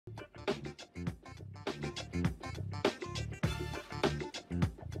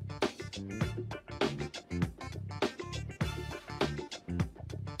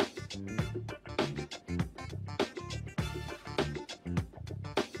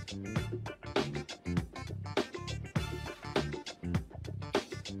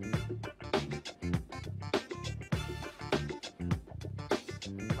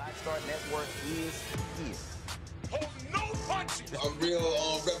network is here. Hold no punches. I'm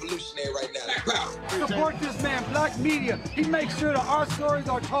real revolutionary right now. Support this man, Black Media. He makes sure that our stories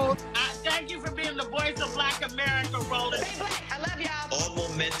are told. Thank you for being the voice of Black America, Roland. Stay black. I love y'all. All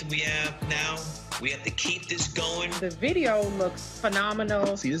momentum we have now, we have to keep this going. The video looks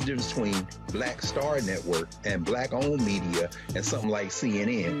phenomenal. See, there's a difference between Black Star Network and Black-owned media and something like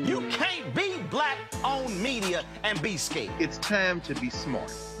CNN. You can't be Black-owned media and be scared. It's time to be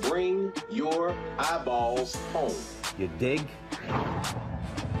smart. Bring your eyeballs home. You dig?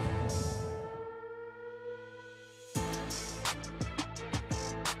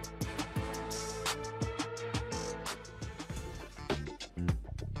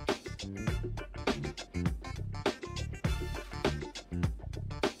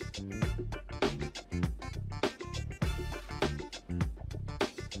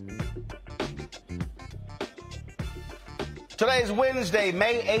 Today is Wednesday,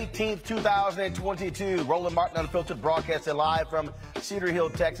 May 18th, 2022. Roland Martin Unfiltered broadcasting live from Cedar Hill,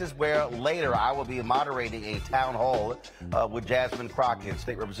 Texas, where later I will be moderating a town hall with Jasmine Crockett,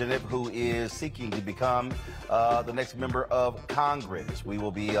 state representative who is seeking to become the next member of Congress. We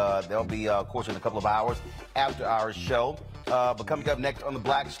will be, there'll be, of course, in a couple of hours after our show. But coming up next on the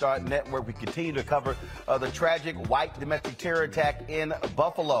Black Star Network, we continue to cover the tragic white domestic terror attack in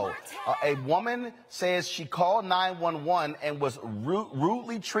Buffalo. A woman says she called 911 and was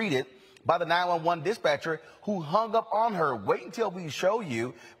rudely treated by the 911 dispatcher who hung up on her. Wait until we show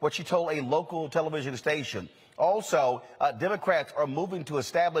you what she told a local television station. Also, Democrats are moving to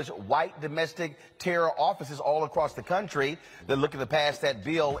establish white domestic terror offices all across the country. They're looking to pass that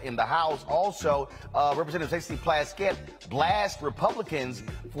bill in the House. Also, Representative Lacey Leonard blasts Republicans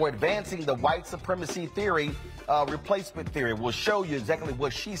for advancing the white supremacy theory, replacement theory. We'll show you exactly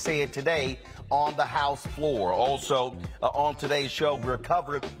what she said today on the House floor. Also, on today's show, we'll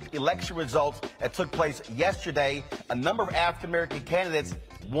cover election results that took place yesterday. A number of African-American candidates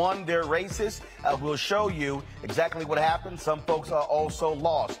won their races. We'll show you exactly what happened. Some folks are also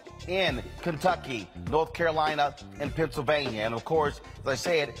lost in Kentucky, North Carolina, and Pennsylvania. And of course, as I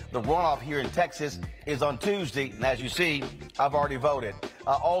said, the runoff here in Texas is on Tuesday. And as you see, I've already voted.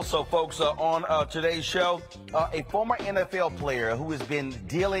 Also, folks, on today's show, a former NFL player who has been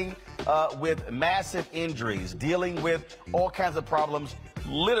dealing with massive injuries, dealing with all kinds of problems,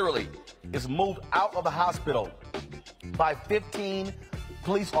 literally is moved out of the hospital by 15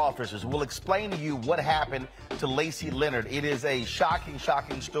 police officers. Will explain to you what happened to Lacey Leonard. It is a shocking,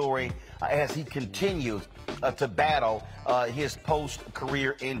 shocking story as he continues to battle his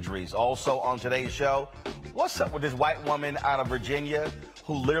post-career injuries. Also on today's show, what's up with this white woman out of Virginia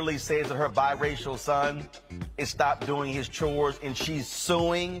who literally says that her biracial son is stopped doing his chores and she's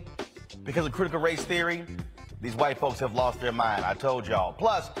suing because of critical race theory? These white folks have lost their mind. I told y'all.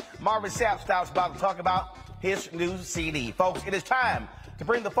 Plus, Marvin Sapp stops about to talk about his new CD. Folks, it is time to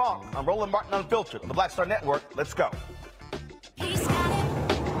bring the funk on Roland Martin Unfiltered on the Black Star Network. Let's go. He's got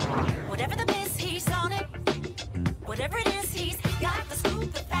it. Whatever the miss, he's on it. Whatever it is, he's got the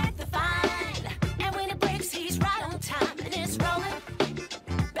scoop, the fact, the find. And when it breaks, he's right on time and it's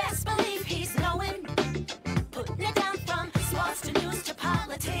rolling. Best believe he's knowing. Putting it down from sports to news to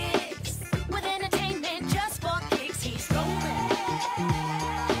politics. With entertainment just for kicks, he's rolling.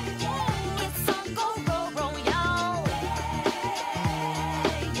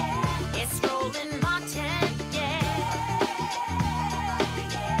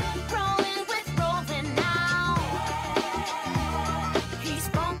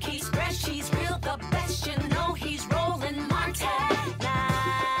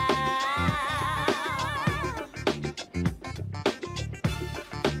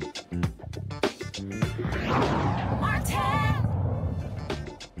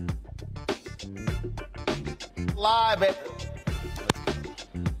 Live at...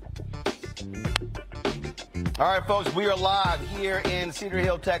 All right, folks, we are live here in Cedar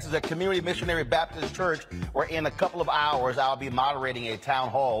Hill, Texas, at Community Missionary Baptist Church, where in a couple of hours I'll be moderating a town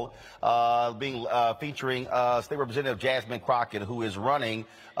hall featuring State Representative Jasmine Crockett, who is running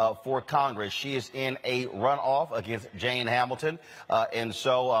for Congress. She is in a runoff against Jane Hamilton, and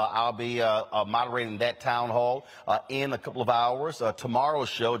so I'll be moderating that town hall in a couple of hours. Tomorrow's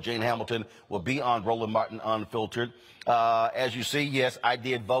show, Jane Hamilton will be on Roland Martin Unfiltered. As you see, yes, I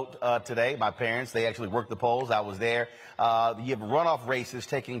did vote today. My parents, they actually worked the polls. I was there. You have runoff races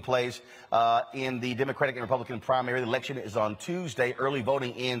taking place in the Democratic and Republican primary. The election is on Tuesday. Early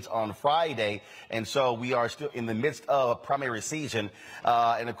voting ends on Friday. And so we are still in the midst of primary season.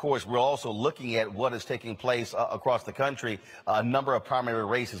 And, of course, we're also looking at what is taking place across the country, a number of primary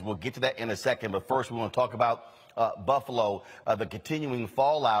races. We'll get to that in a second. But first, we want to talk about Buffalo, the continuing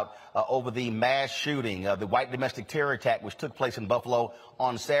fallout over the mass shooting, the white domestic terror attack, which took place in Buffalo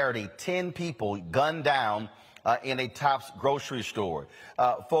on Saturday. 10 people gunned down in a Tops grocery store.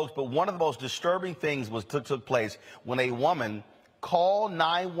 Folks, but one of the most disturbing things took place when a woman called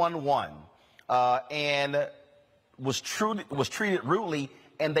 911 and was treated rudely,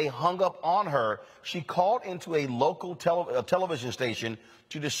 and they hung up on her. She called into a local television station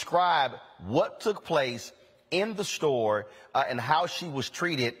to describe what took place in the store and how she was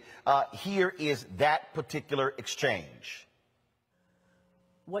treated. Here is that particular exchange.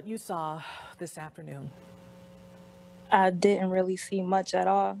 What you saw this afternoon? I didn't really see much at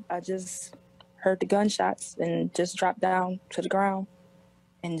all. I just heard the gunshots and just dropped down to the ground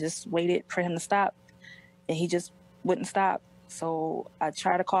and just waited for him to stop. And he just wouldn't stop. So I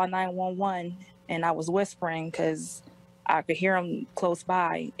tried to call 911, and I was whispering because I could hear him close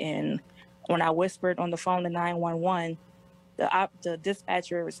by. And when I whispered on the phone to 911, the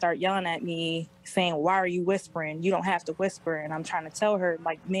dispatcher would start yelling at me saying, "Why are you whispering? You don't have to whisper." And I'm trying to tell her,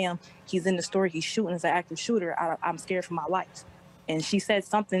 like, "Ma'am, he's in the store. He's shooting as an active shooter. I'm scared for my life." And she said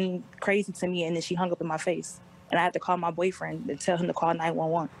something crazy to me, and then she hung up in my face. And I had to call my boyfriend and tell him to call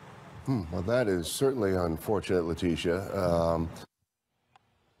 911. Well, that is certainly unfortunate, Letitia.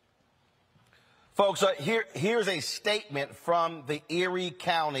 Folks, here's a statement from the Erie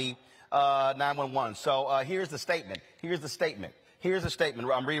County 911. So here's the statement. Here's the statement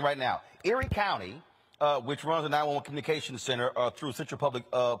I'm reading right now. Erie County, which runs the 911 Communications Center through Central Public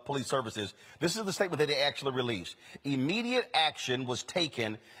Police Services. This is the statement that they actually released. Immediate action was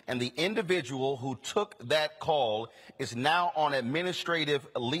taken, and the individual who took that call is now on administrative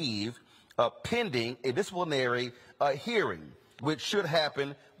leave pending a disciplinary hearing, which should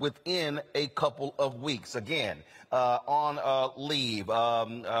happen within a couple of weeks. Again, on leave.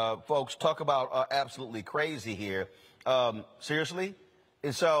 Folks, talk about absolutely crazy here. Seriously?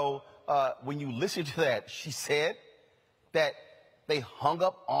 And so when you listen to that, she said that they hung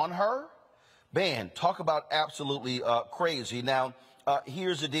up on her. Man, talk about absolutely crazy. Now,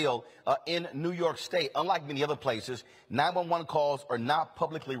 here's the deal. In New York State, unlike many other places, 911 calls are not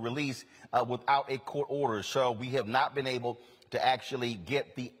publicly released without a court order. So we have not been able to actually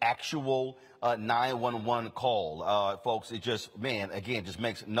get the actual 911 call. Folks, it just, man, again, just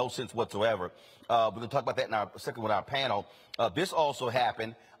makes no sense whatsoever. We're going to talk about that in our second with our panel. This also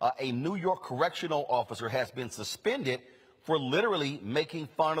happened. A New York correctional officer has been suspended for literally making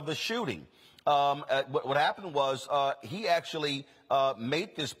fun of the shooting. What happened was he actually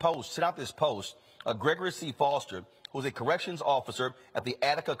made this post, sent out this post. Gregory C. Foster, who was a corrections officer at the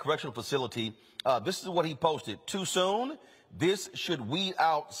Attica Correctional Facility. This is what he posted. "Too soon? This should weed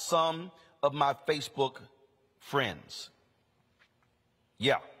out some of my Facebook friends."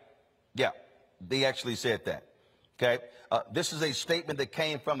 Yeah, they actually said that. Okay, this is a statement that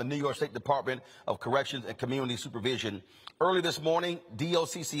came from the New York State Department of Corrections and Community Supervision. Early this morning,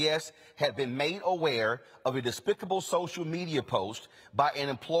 DOCCS had been made aware of a despicable social media post by an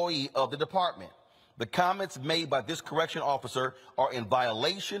employee of the department. The comments made by this correction officer are in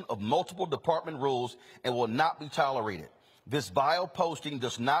violation of multiple department rules and will not be tolerated. This vile posting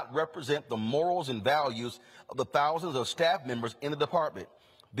does not represent the morals and values of the thousands of staff members in the department.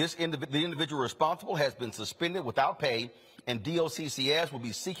 The individual responsible has been suspended without pay, and DOCCS will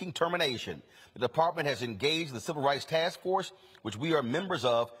be seeking termination. The department has engaged the Civil Rights Task Force, which we are members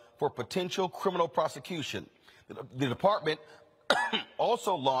of, for potential criminal prosecution. The department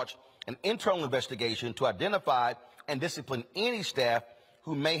also launched an internal investigation to identify and discipline any staff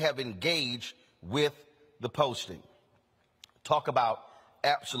who may have engaged with the posting. Talk about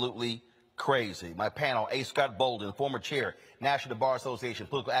absolutely crazy. My panel, A. Scott Bolden, former chair, National Bar Association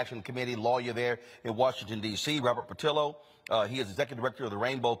Political Action Committee, lawyer there in D.C. Robert Patillo, he is executive director of the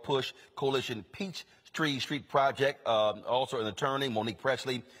Rainbow Push Coalition Peachtree Street Project, also an attorney. Monique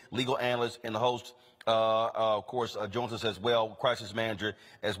Presley, legal analyst and host, of course, Jones as well, crisis manager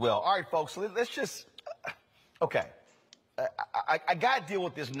as well. All right, folks, let's just, okay. I got to deal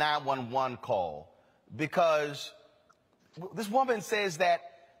with this 911 call because this woman says that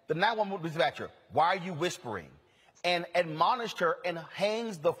the 911 dispatcher, "Why are you whispering?" and admonished her and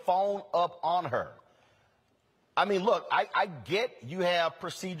hangs the phone up on her. I mean, look, I get you have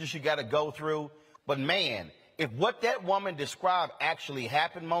procedures you got to go through, but man, if what that woman described actually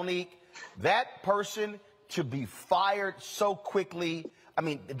happened, Monique, that person to be fired so quickly, I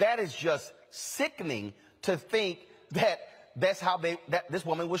mean, that is just sickening to think that that's how this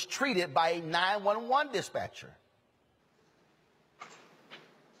woman was treated by a 911 dispatcher.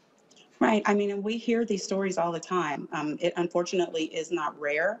 Right. I mean, and we hear these stories all the time. It unfortunately is not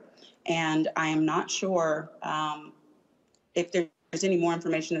rare. And I am not sure if there's any more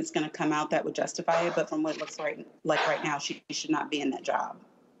information that's going to come out that would justify it, but from what it looks like right now, she should not be in that job.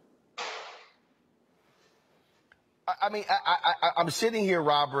 I mean, I'm sitting here,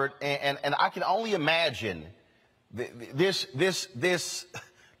 Robert, and I can only imagine this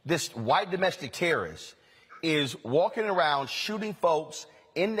white domestic terrorist is walking around shooting folks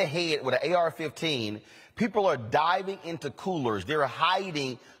in the head with an AR-15. People are diving into coolers. They're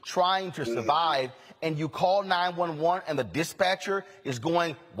hiding, trying to survive. And you call 911 and the dispatcher is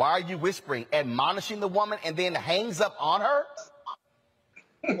going, "Why are you whispering?" admonishing the woman, and then hangs up on her?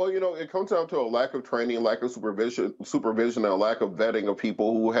 Well, you know, it comes down to a lack of training, lack of supervision, and a lack of vetting of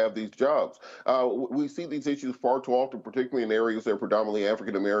people who have these jobs. We see these issues far too often, particularly in areas that are predominantly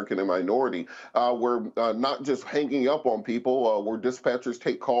African American and minority, where not just hanging up on people, where dispatchers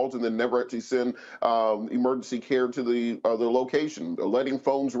take calls and then never actually send emergency care to the location, letting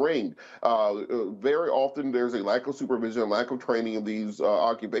phones ring. Very often there's a lack of supervision, lack of training in these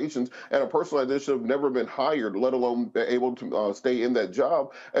occupations, and a person like this should have never been hired, let alone be able to stay in that job.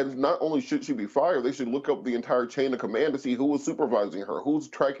 And not only should she be fired, they should look up the entire chain of command to see who was supervising her, who's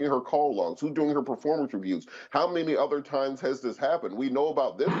tracking her call logs, who's doing her performance reviews. How many other times has this happened? We know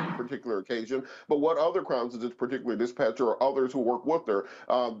about this particular occasion, but what other crimes has this particular dispatcher or others who work with her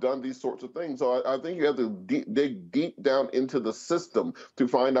done these sorts of things? So I think you have to dig deep down into the system to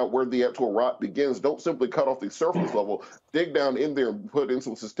find out where the actual rot begins. Don't simply cut off the surface level. Dig down in there and put in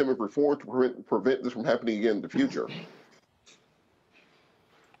some systemic reform to prevent this from happening again in the future.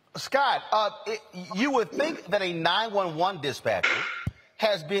 Scott, you would think that a 911 dispatcher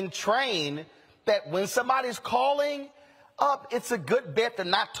has been trained that when somebody's calling up, it's a good bet they're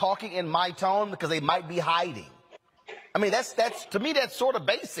not talking in my tone because they might be hiding. I mean, that's to me, that's sort of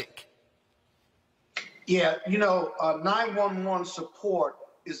basic. Yeah, you know, 911 support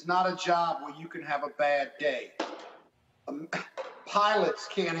is not a job where you can have a bad day. Pilots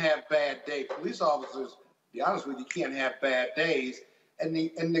can't have bad days. Police officers, to be honest with you, can't have bad days.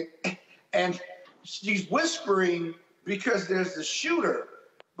 And she's whispering because there's the shooter,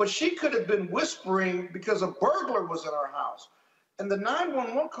 but she could have been whispering because a burglar was in her house. And the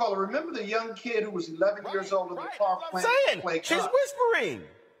 911 caller, remember the young kid who was 11 years old in the park playing? She's whispering.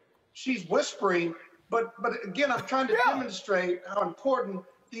 She's whispering, but again, I'm trying to demonstrate how important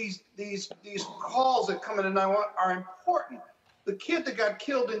these calls that come in at 911 are important. The kid that got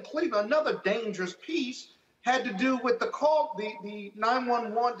killed in Cleveland, another dangerous piece, had to do with the call, the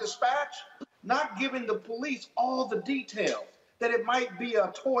 911 dispatch, not giving the police all the details, that it might be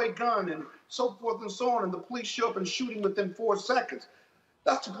a toy gun and so forth and so on, and the police show up and shooting within 4 seconds.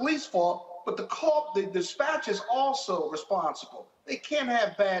 That's the police fault, but the dispatch is also responsible. They can't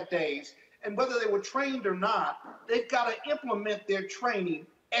have bad days, and whether they were trained or not, they've got to implement their training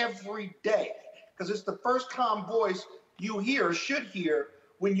every day, because it's the first calm voice you hear or should hear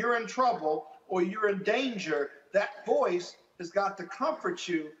when you're in trouble or you're in danger. That voice has got to comfort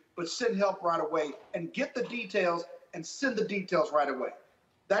you, but send help right away and get the details and send the details right away.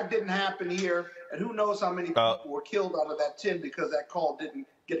 That didn't happen here, and who knows how many people were killed out of that 10 because that call didn't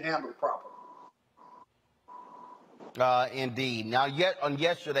get handled properly. Indeed. Now, on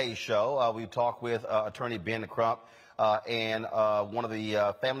yesterday's show, we talked with Attorney Ben Crump and one of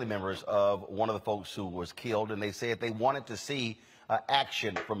the family members of one of the folks who was killed, and they said they wanted to see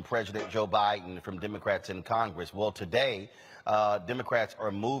action from President Joe Biden, from Democrats in Congress. Well, today, Democrats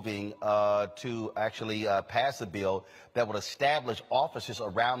are moving to actually pass a bill that would establish offices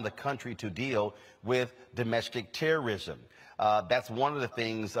around the country to deal with domestic terrorism. That's one of the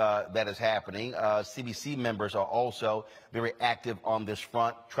things that is happening. CBC members are also very active on this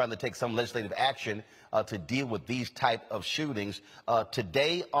front, trying to take some legislative action to deal with these type of shootings.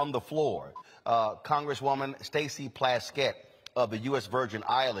 Today on the floor, Congresswoman Stacey Plaskett of the U.S. Virgin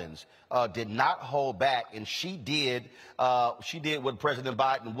Islands did not hold back, and she did what President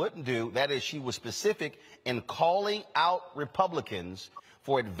Biden wouldn't do. That is, she was specific in calling out Republicans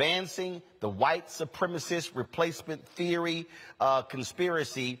for advancing the white supremacist replacement theory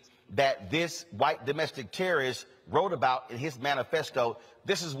conspiracy that this white domestic terrorist wrote about in his manifesto.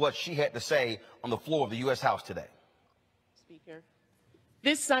 This is what she had to say on the floor of the U.S. House today. Speaker,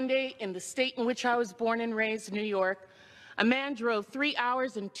 this Sunday, in the state in which I was born and raised, New York, a man drove 3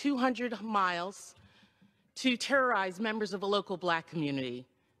 hours and 200 miles to terrorize members of a local black community.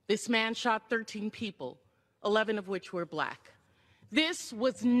 This man shot 13 people, 11 of which were black. This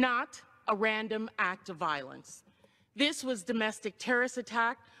was not a random act of violence. This was domestic terrorist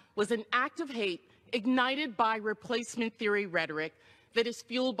attack, was an act of hate ignited by replacement theory rhetoric that is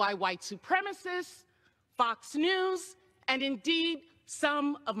fueled by white supremacists, Fox News, and indeed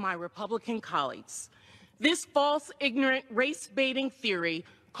some of my Republican colleagues. This false, ignorant, race-baiting theory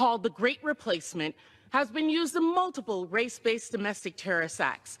called the Great Replacement has been used in multiple race-based domestic terrorist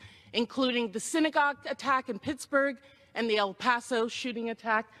acts, including the synagogue attack in Pittsburgh and the El Paso shooting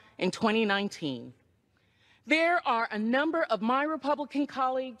attack in 2019. There are a number of my Republican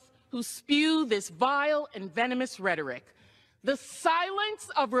colleagues who spew this vile and venomous rhetoric. The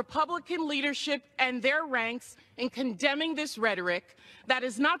silence of Republican leadership and their ranks in condemning this rhetoric that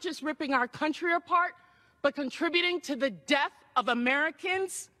is not just ripping our country apart, but contributing to the death of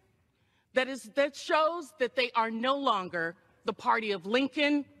Americans, that shows that they are no longer the party of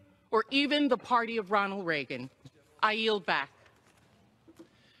Lincoln or even the party of Ronald Reagan. I yield back.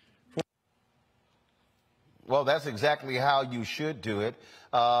 Well, that's exactly how you should do it.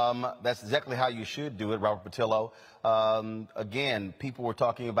 That's exactly how you should do it, Robert Patillo. Again, people were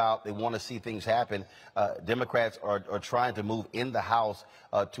talking about they want to see things happen. Democrats are trying to move in the House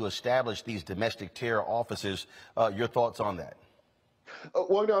to establish these domestic terror offices. Your thoughts on that?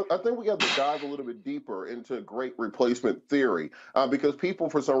 Well, I think we have to dive a little bit deeper into great replacement theory because people,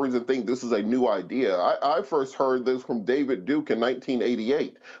 for some reason, think this is a new idea. I first heard this from David Duke in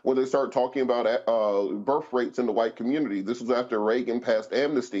 1988 when they started talking about birth rates in the white community. This was after Reagan passed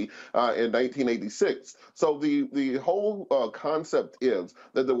amnesty in 1986. So the whole concept is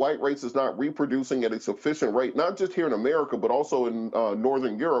that the white race is not reproducing at a sufficient rate, not just here in America, but also in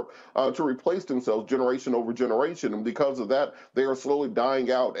Northern Europe, to replace themselves generation over generation. And because of that, they are slowly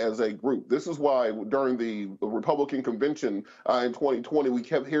dying out as a group. This is why during the Republican convention in 2020, we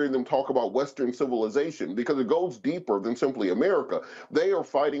kept hearing them talk about Western civilization because it goes deeper than simply America. They are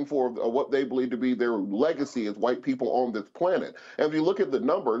fighting for what they believe to be their legacy as white people on this planet. And if you look at the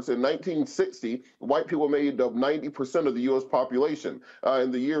numbers, in 1960, white people made up 90% of the U.S. population.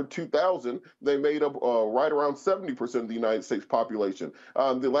 In the year 2000, they made up right around 70% of the United States population.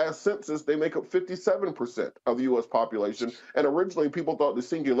 The last census, they make up 57% of the U.S. population. And originally, people thought the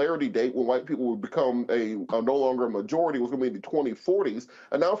singularity date when white people would become no longer a majority was going to be the 2040s,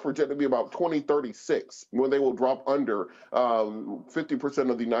 and now it's projected to be about 2036 when they will drop under 50%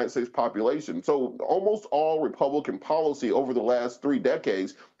 of the United States population. So almost all Republican policy over the last 3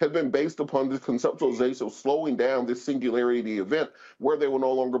 decades has been based upon this conceptualization of slowing down this singularity event where they will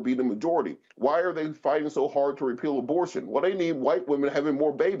no longer be the majority. Why are they fighting so hard to repeal abortion? Well, they need white women having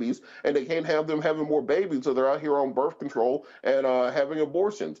more babies, and they can't have them having more babies, so they're out here on birth control and having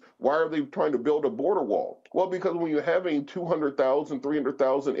abortions. Why are they trying to build a border wall? Well, because when you're having 200,000,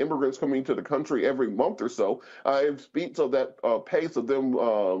 300,000 immigrants coming to the country every month or so, it speaks of that pace of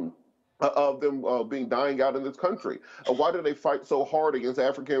them being dying out in this country. Why do they fight so hard against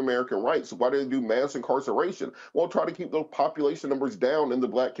African-American rights? Why do they do mass incarceration? Well, try to keep those population numbers down in the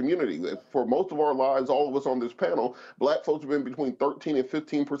black community. For most of our lives, all of us on this panel, black folks have been between 13 and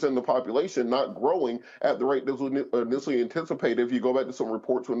 15% of the population, not growing at the rate that was initially anticipated if you go back to some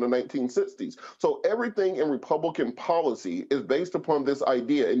reports from the 1960s. So everything in Republican policy is based upon this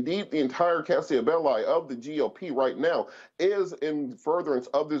idea. Indeed, the entire casus belli of the GOP right now is in furtherance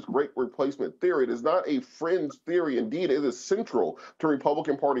of this great replacement theory. It is not a fringe theory. Indeed, it is central to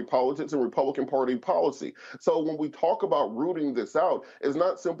Republican Party politics and Republican Party policy. So when we talk about rooting this out, it's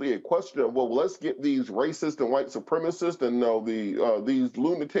not simply a question of, well, let's get these racist and white supremacists and these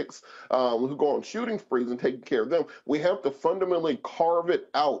lunatics who go on shooting sprees and taking care of them. We have to fundamentally carve it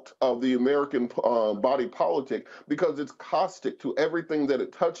out of the American body politic because it's caustic to everything that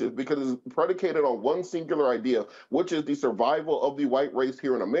it touches, because it's predicated on one singular idea, which is the survival of the white race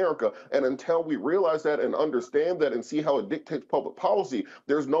here in America. And until we realize that and understand that and see how it dictates public policy,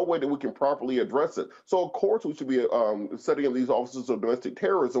 there's no way that we can properly address it. So, of course, we should be setting up these offices of domestic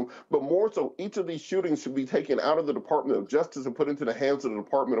terrorism, but more so, each of these shootings should be taken out of the Department of Justice and put into the hands of the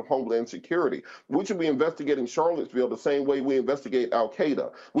Department of Homeland Security. We should be investigating Charlottesville the same way we investigate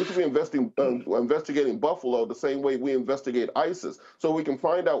Al-Qaeda. We should be investigating Buffalo the same way we investigate ISIS, so we can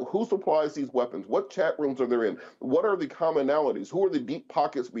find out who supplies these weapons, what chat rooms are they in, what are the commonalities, who are the deep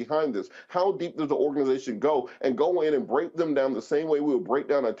pockets behind this, how deep does the organization go, and go in and break them down the same way we would break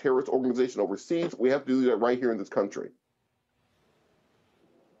down a terrorist organization overseas. We have to do that right here in this country.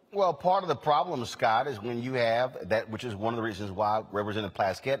 Well, part of the problem, Scott, is when you have that, which is one of the reasons why Representative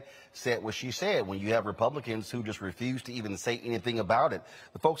Plaskett said what she said, when you have Republicans who just refuse to even say anything about it.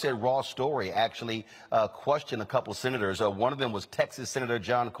 The folks at Raw Story actually questioned a couple of senators. One of them was Texas Senator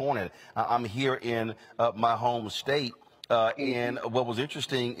John Cornyn. I'm here in my home state. And what was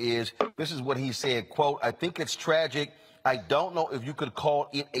interesting is this is what he said, quote, "I think it's tragic. I don't know if you could call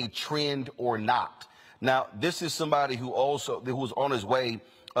it a trend or not." Now, this is somebody who was on his way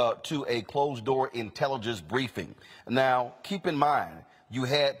to a closed-door intelligence briefing. Now, keep in mind, you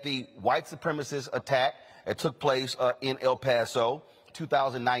had the white supremacist attack that took place in El Paso,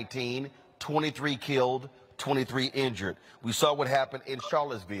 2019, 23 killed, 23 injured. We saw what happened in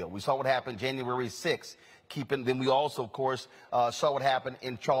Charlottesville. We saw what happened January 6th. Then we also, of course, saw what happened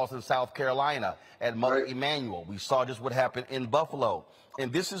in Charleston, South Carolina at Mother Emanuel. We saw just what happened in Buffalo.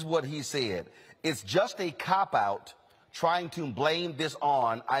 And this is what he said. It's just a cop-out trying to blame this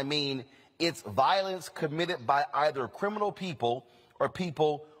on. I mean, it's violence committed by either criminal people or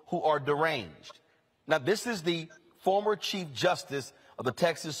people who are deranged. Now, this is the former Chief Justice of the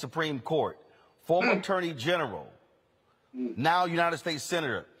Texas Supreme Court, former Attorney General, now United States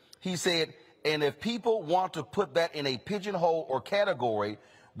Senator. He said, and if people want to put that in a pigeonhole or category,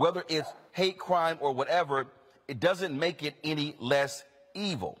 whether it's hate crime or whatever, it doesn't make it any less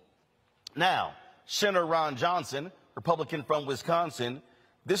evil. Now, Senator Ron Johnson, Republican from Wisconsin,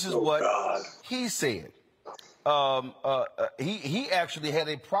 this is what he said. He actually had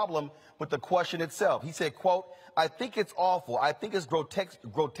a problem with the question itself. He said, quote, I think it's awful. I think it's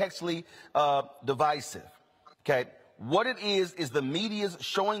grotesquely divisive. Okay. What it is the media's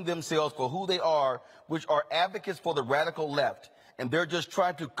showing themselves for who they are, which are advocates for the radical left, and they're just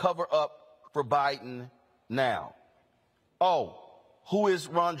trying to cover up for Biden now. Oh, who is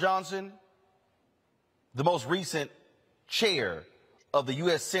Ron Johnson? The most recent chair of the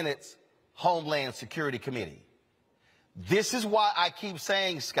U.S. Senate's Homeland Security Committee. This is why I keep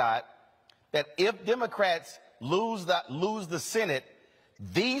saying, Scott, that if Democrats lose the Senate,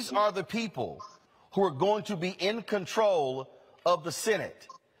 these are the people who are going to be in control of the Senate.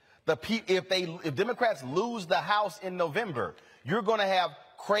 If Democrats lose the House in November, you're going to have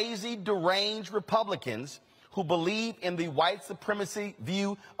crazy, deranged Republicans who believe in the white supremacy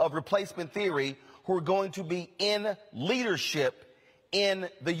view of replacement theory who are going to be in leadership in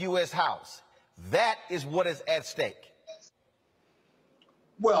the U.S. House. That is what is at stake.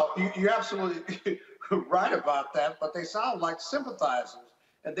 Well, you're absolutely right about that, but they sound like sympathizers,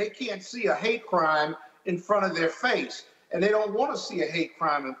 and they can't see a hate crime in front of their face, and they don't want to see a hate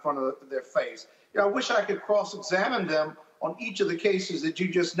crime in front of their face. You know, I wish I could cross-examine them on each of the cases that you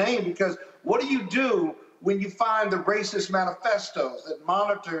just named, because what do you do when you find the racist manifestos that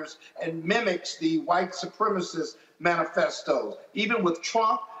monitors and mimics the white supremacist manifestos, even with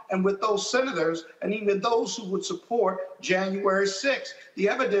Trump and with those senators and even those who would support January 6th? The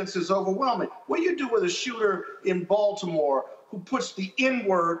evidence is overwhelming. What do you do with a shooter in Baltimore who puts the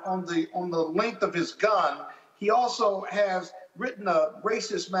N-word on the length of his gun? He also has written a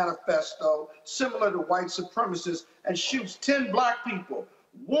racist manifesto similar to white supremacists and shoots 10 black people,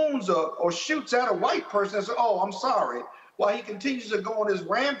 wounds or shoots at a white person and says, oh, I'm sorry, while he continues to go on his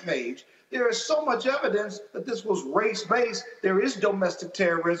rampage. There is so much evidence that this was race-based. There is domestic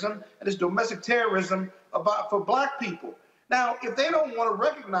terrorism, and it's domestic terrorism for black people. Now, if they don't want to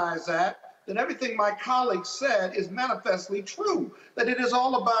recognize that, then everything my colleague said is manifestly true, that it is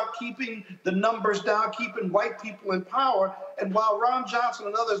all about keeping the numbers down, keeping white people in power. And while Ron Johnson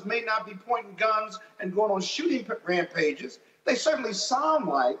and others may not be pointing guns and going on shooting rampages, they certainly sound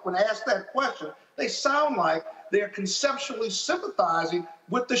like, when asked that question, they sound like they're conceptually sympathizing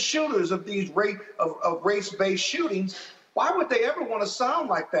with the shooters of these race-based shootings. Why would they ever want to sound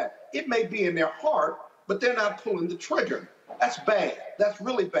like that? It may be in their heart, but they're not pulling the trigger. That's bad. That's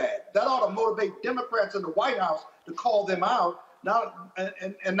really bad. That ought to motivate Democrats in the White House to call them out,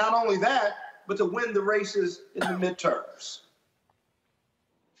 and not only that, but to win the races in the midterms.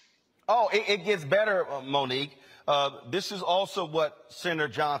 Oh, it gets better, Monique. This is also what Senator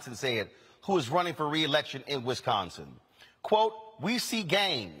Johnson said, who is running for re-election in Wisconsin. Quote, we see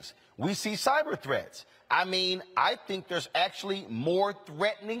gangs. We see cyber threats. I mean, I think there's actually more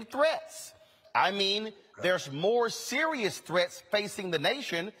threatening threats. I mean, there's more serious threats facing the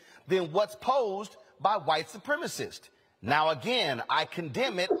nation than what's posed by white supremacists. Now, again, I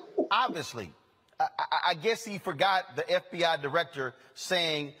condemn it, obviously. I guess he forgot the FBI director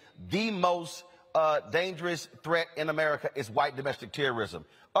saying the most dangerous threat in America is white domestic terrorism.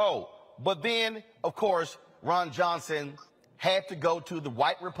 Oh, but then, of course, Ron Johnson had to go to the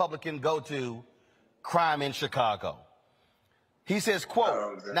white Republican go-to crime in Chicago. He says,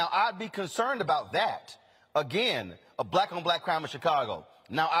 quote, now I'd be concerned about that. Again, a black-on-black crime in Chicago.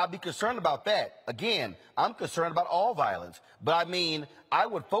 Now, I'd be concerned about that. Again, I'm concerned about all violence. But I mean, I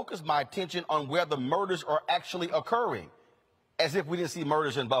would focus my attention on where the murders are actually occurring, as if we didn't see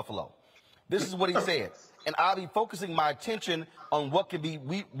murders in Buffalo. This is what he said. And I'll be focusing my attention on what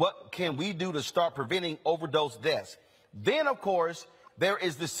can we do to start preventing overdose deaths. Then, of course, there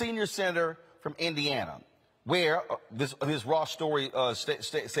is the senior senator from Indiana, where this raw story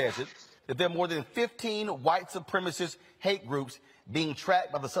says it, that there are more than 15 white supremacist hate groups being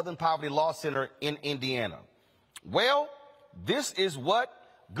tracked by the Southern Poverty Law Center in Indiana. Well, this is what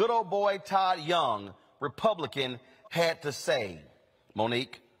good old boy Todd Young, Republican, had to say.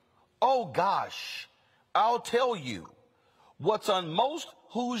 Monique, oh gosh, I'll tell you, what's on most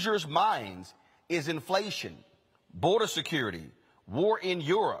Hoosiers' minds is inflation, border security, war in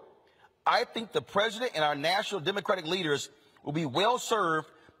Europe. I think the president and our national Democratic leaders will be well served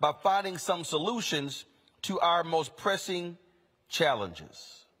by finding some solutions to our most pressing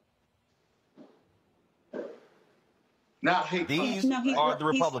challenges. Now, these are the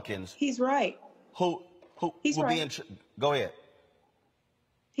Republicans. He's right. Who will be in? Go ahead.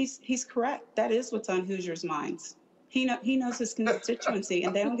 He's correct. That is what's on Hoosiers' minds. He knows his constituency,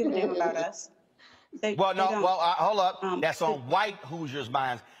 and they don't give a damn about us. Hold up. That's on white Hoosiers'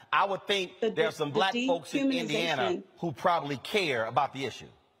 minds. I would think there's some black folks in Indiana who probably care about the issue.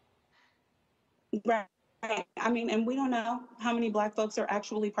 Right. I mean, and we don't know how many black folks are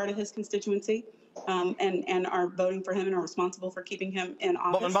actually part of his constituency and are voting for him and are responsible for keeping him in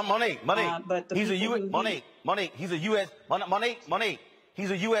office. Monique,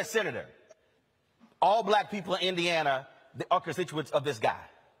 he's a U.S. senator. All black people in Indiana are constituents of this guy.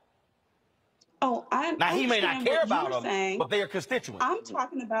 Oh, now he may not care about them, but they are constituents. I'm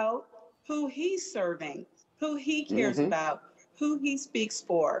talking about who he's serving, who he cares about, who he speaks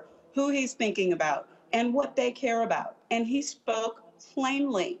for, who he's thinking about, and what they care about. And he spoke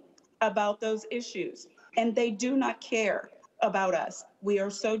plainly about those issues, and they do not care about us. We are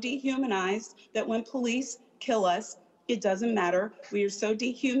so dehumanized that when police kill us, it doesn't matter. We are so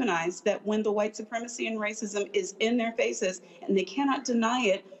dehumanized that when the white supremacy and racism is in their faces and they cannot deny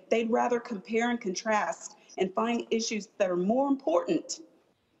it, they'd rather compare and contrast and find issues that are more important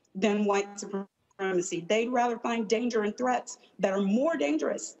than white supremacy. They'd rather find danger and threats that are more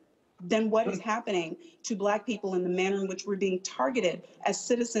dangerous than what is happening to black people in the manner in which we're being targeted as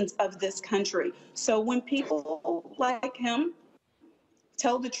citizens of this country. So when people like him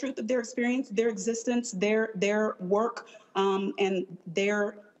tell the truth of their experience, their existence, their work, and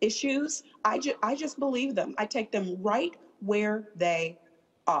their issues, I just believe them. I take them right where they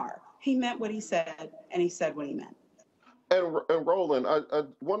are. He meant what he said, and he said what he meant. And Roland, I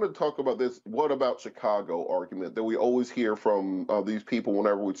want to talk about this "what about Chicago" argument that we always hear from these people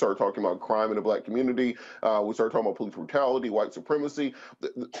whenever we start talking about crime in the black community. We start talking about police brutality, white supremacy.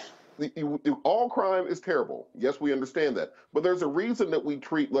 All crime is terrible. Yes, we understand that. But there's a reason that we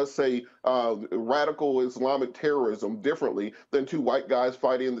treat, let's say, radical Islamic terrorism differently than two white guys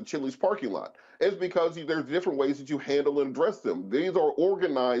fighting in the Chili's parking lot. It's because there's different ways that you handle and address them. These are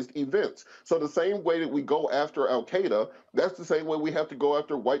organized events. So the same way that we go after Al-Qaeda, that's the same way we have to go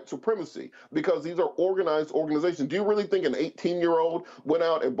after white supremacy, because these are organized organizations. Do you really think an 18-year-old went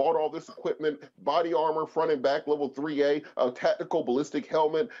out and bought all this equipment, body armor, front and back, level 3A, a tactical ballistic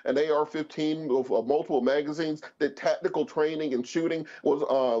helmet, an AR-15 with multiple magazines, did tactical training and shooting,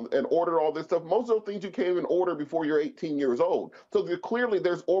 and ordered all this stuff? Most of those things you can't even order before you're 18 years old. So clearly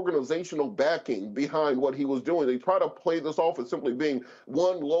there's organizational backing behind what he was doing. They try to play this off as simply being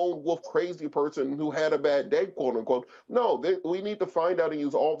one lone wolf crazy person who had a bad day, quote unquote. No, we need to find out and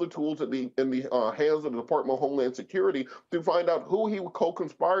use all the tools in the hands of the Department of Homeland Security to find out who he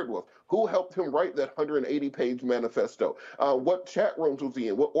co-conspired with, who helped him write that 180-page manifesto, what chat rooms was he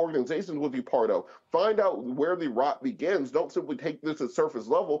in, what organizations was he part of. Find out where the rot begins. Don't simply take this at surface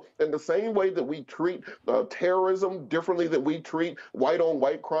level. In the same way that we treat terrorism differently than we treat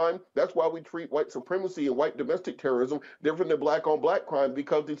white-on-white crime, that's why we treat white supremacy and white domestic terrorism different than black-on-black crime,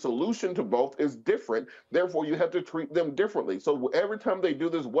 because the solution to both is different. Therefore, you have to treat them differently. So every time they do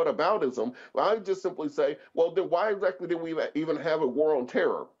this whataboutism, I just simply say, well, then why exactly did we even have a war on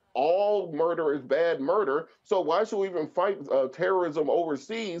terror? All murder is bad murder, so why should we even fight terrorism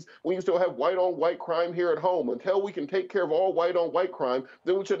overseas when you still have white-on-white crime here at home? Until we can take care of all white-on-white crime,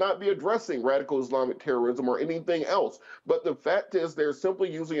 then we should not be addressing radical Islamic terrorism or anything else. But the fact is they're simply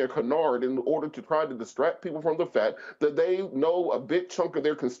using a canard in order to try to distract people from the fact that they know a big chunk of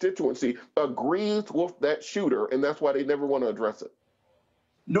their constituency agrees with that shooter, and that's why they never want to address it.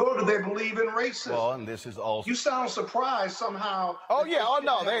 Nor do they believe in racism. Well, and this is also... You sound surprised somehow. Oh, yeah. Oh,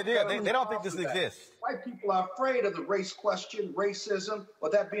 no. They don't think this exists. White people are afraid of the race question, racism,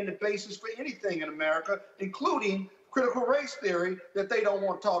 or that being the basis for anything in America, including critical race theory that they don't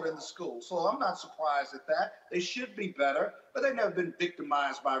want taught in the school. So I'm not surprised at that. They should be better, but they've never been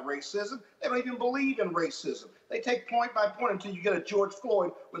victimized by racism. They don't even believe in racism. They take point by point until you get a George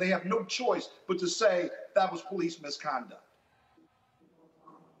Floyd where they have no choice but to say that was police misconduct.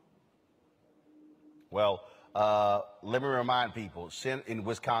 Well, let me remind people, in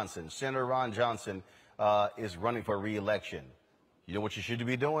Wisconsin, Senator Ron Johnson is running for re-election. You know what you should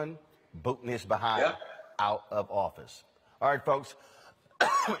be doing? Booting his behind out of office. All right, folks.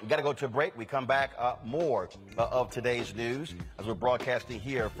 Got to go to a break. We come back, more of today's news as we're broadcasting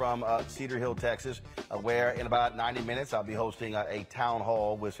here from Cedar Hill, Texas, where in about 90 minutes I'll be hosting a town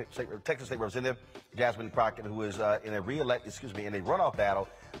hall with Texas State Representative Jasmine Crockett, who is in a runoff battle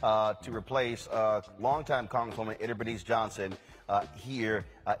to replace longtime Congresswoman Eddie Bernice Johnson here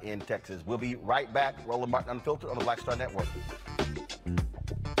in Texas. We'll be right back. Roland Martin Unfiltered on the Black Star Network.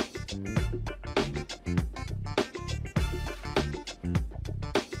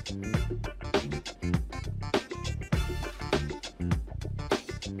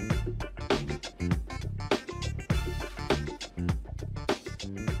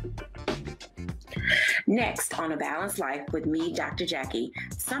 Next on A Balanced Life with me, Dr. Jackie,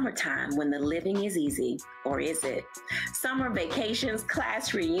 summertime when the living is easy, or is it? Summer vacations,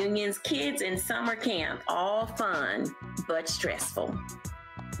 class reunions, kids in summer camp, all fun, but stressful.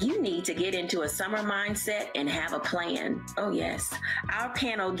 You need to get into a summer mindset and have a plan. Oh yes, our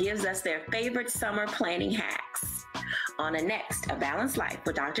panel gives us their favorite summer planning hacks. On a next A Balanced Life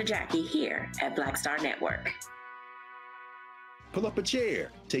with Dr. Jackie here at Black Star Network. Pull up a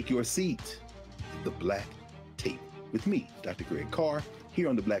chair, take your seat. The Black Tape with me, Dr. Greg Carr, here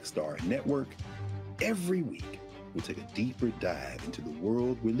on the Black Star Network. Every week, we'll take a deeper dive into the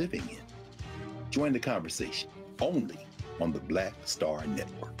world we're living in. Join the conversation only on the Black Star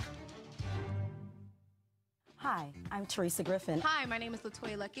Network. Hi, I'm Teresa Griffin. Hi, my name is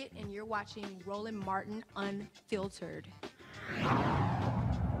LaToya Luckett, and you're watching Roland Martin Unfiltered.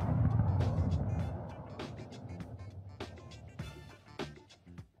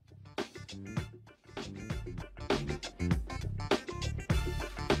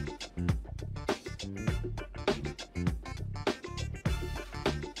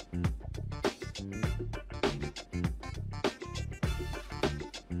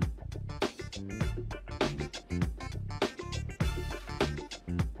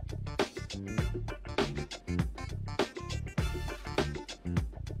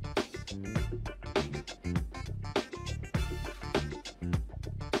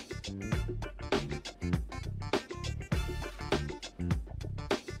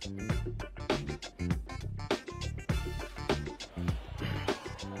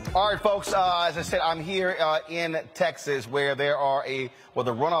 All right, folks, as I said, I'm here in Texas where there are the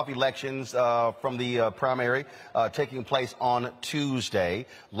runoff elections from the primary taking place on Tuesday.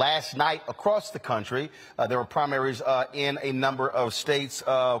 Last night across the country, there were primaries in a number of states,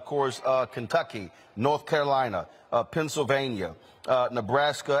 of course, Kentucky, North Carolina, Pennsylvania,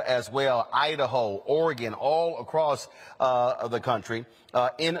 Nebraska as well, Idaho, Oregon, all across the country.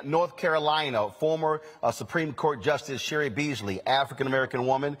 In North Carolina, former Supreme Court Justice Sherry Beasley, African-American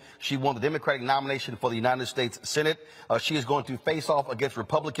woman, she won the Democratic nomination for the United States Senate. She is going to face off against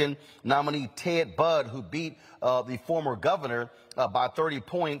Republican nominee Ted Budd, who beat the former governor by 30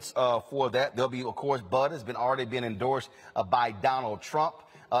 points for that. There'll be, of course, Budd has already been endorsed by Donald Trump.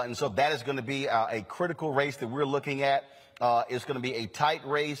 And so that is going to be a critical race that we're looking at. It's going to be a tight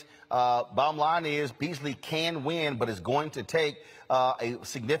race. Bottom line is Beasley can win, but it's going to take a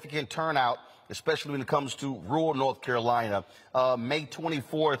significant turnout, especially when it comes to rural North Carolina. May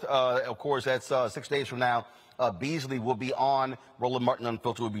 24th, of course, that's 6 days from now. Beasley will be on Roland Martin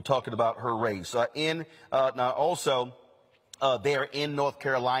Unfiltered. We'll be talking about her race. Now also, there in North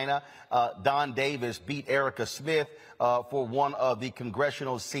Carolina, Don Davis beat Erica Smith for one of the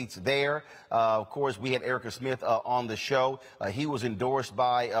congressional seats there. Of course, we had Erica Smith on the show. He was endorsed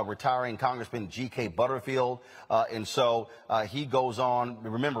by retiring Congressman G.K. Butterfield. And so he goes on.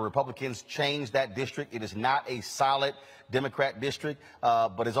 Remember, Republicans changed that district. It is not a solid Democrat district,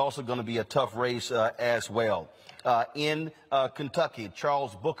 but it's also going to be a tough race as well. In Kentucky,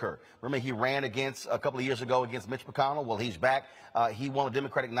 Charles Booker, remember he ran a couple of years ago against Mitch McConnell? Well, he's back. He won a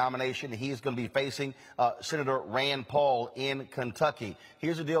Democratic nomination. He's going to be facing Senator Rand Paul in Kentucky.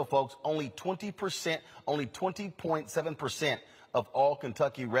 Here's the deal, folks. Only 20.7% of all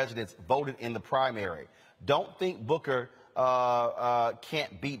Kentucky residents voted in the primary. Don't think Booker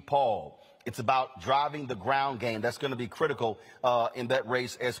can't beat Paul. It's about driving the ground game. That's going to be critical in that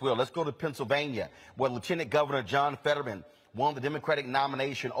race as well. Let's go to Pennsylvania, where Lieutenant Governor John Fetterman won the Democratic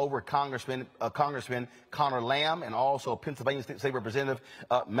nomination over Congressman Connor Lamb and also Pennsylvania State Representative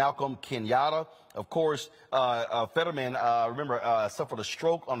Malcolm Kenyatta. Of course, Fetterman, remember, suffered a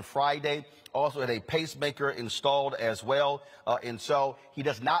stroke on Friday, also had a pacemaker installed as well. And so he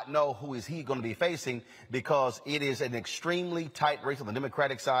does not know who is he going to be facing, because it is an extremely tight race on the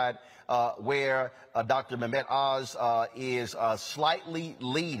Democratic side, where Dr. Mehmet Oz is slightly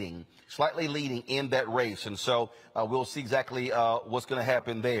leading in that race. And so we'll see exactly what's going to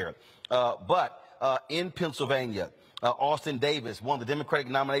happen there. But in Pennsylvania, Austin Davis won the Democratic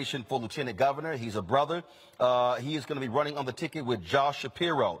nomination for lieutenant governor. He's a brother. He is going to be running on the ticket with Josh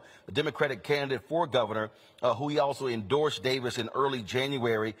Shapiro, the Democratic candidate for governor, who he also endorsed Davis in early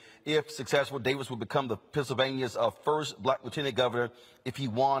January. If successful, Davis will become the Pennsylvania's first black lieutenant governor if he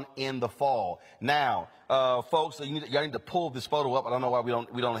won in the fall. Now, folks, y'all need to pull this photo up. I don't know why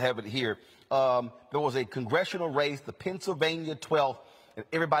we don't have it here. There was a congressional race, the Pennsylvania 12th, and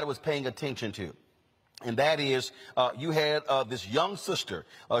everybody was paying attention to. And that is, you had this young sister.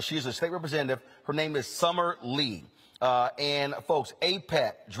 She is a state representative. Her name is Summer Lee. And, folks,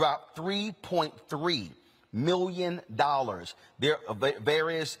 AIPAC dropped $3.3 million. There are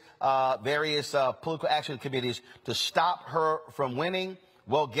various political action committees to stop her from winning.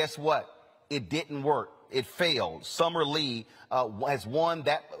 Well, guess what? It didn't work. It failed. Summer Lee has won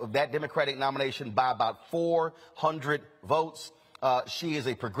that Democratic nomination by about 400 votes. She is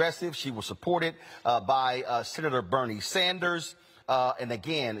a progressive. She was supported by Senator Bernie Sanders. And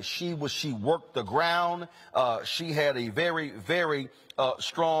again, she worked the ground. She had a very, very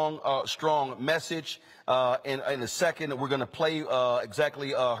strong message. In a second, we're going to play exactly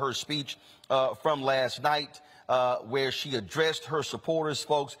her speech from last night, where she addressed her supporters,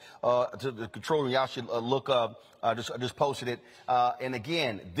 folks, to the control room. Y'all should look up. I just posted it. And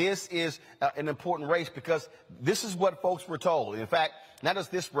again, this is an important race, because this is what folks were told. In fact, not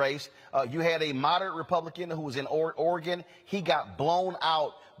just this race, you had a moderate Republican who was in Oregon. He got blown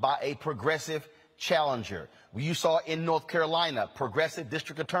out by a progressive challenger. You saw in North Carolina, progressive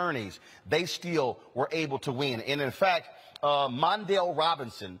district attorneys, they still were able to win. And in fact, Mondale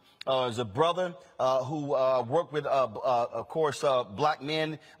Robinson is a brother who worked with, of course, Black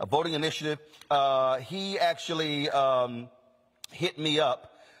Men Voting Initiative. He actually hit me up.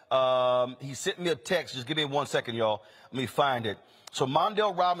 He sent me a text. Just give me 1 second, y'all. Let me find it. So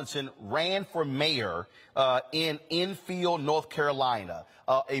Mondale Robinson ran for mayor in Enfield, North Carolina,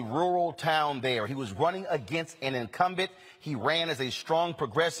 a rural town there. He was running against an incumbent. He ran as a strong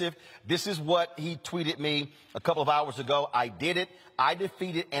progressive. This is what he tweeted me a couple of hours ago. I did it. I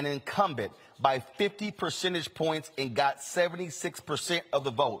defeated an incumbent by 50 percentage points and got 76% of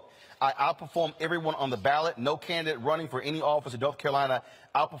the vote. I outperformed everyone on the ballot. No candidate running for any office in North Carolina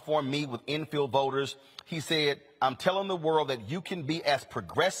outperformed me with infield voters. He said, I'm telling the world that you can be as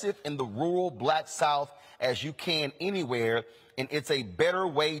progressive in the rural Black South as you can anywhere, and it's a better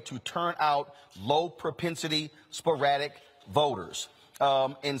way to turn out low propensity, sporadic voters.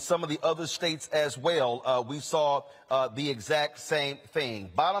 In some of the other states as well, we saw the exact same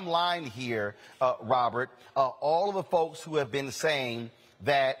thing. Bottom line here, Robert, all of the folks who have been saying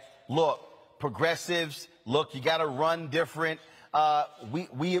that, look, progressives, look, you got to run different.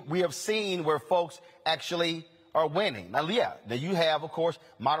 We have seen where folks actually are winning. Now, yeah, now you have, of course,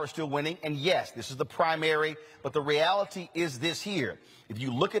 moderates still winning. And yes, this is the primary. But the reality is this here. If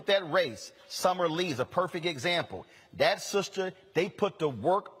you look at that race, Summer Lee is a perfect example. That sister, they put the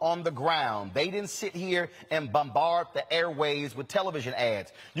work on the ground. They didn't sit here and bombard the airwaves with television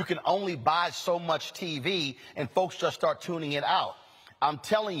ads. You can only buy so much TV, and folks just start tuning it out. I'm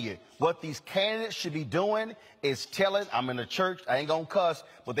telling you, what these candidates should be doing is telling, I'm in the church, I ain't gonna cuss,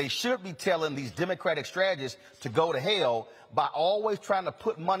 but they should be telling these Democratic strategists to go to hell by always trying to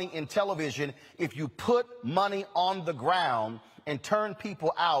put money in television. If you put money on the ground and turn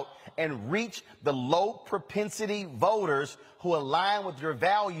people out and reach the low propensity voters who align with your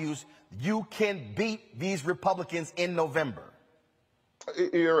values, you can beat these Republicans in November.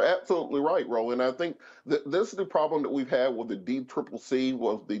 You're absolutely right, Roland. I think that this is the problem that we've had with the DCCC,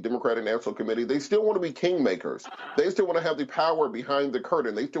 with the Democratic National Committee. They still want to be kingmakers. They still want to have the power behind the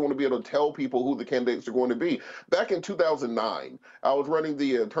curtain. They still want to be able to tell people who the candidates are going to be. Back in 2009, I was running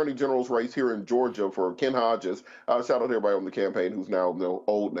the Attorney General's race here in Georgia for Ken Hodges. Shout out to everybody on the campaign who's now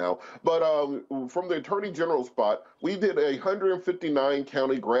old now. But from the Attorney General spot, we did a 159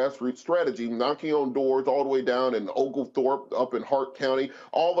 county grassroots strategy, knocking on doors all the way down in Oglethorpe, up in Hart County,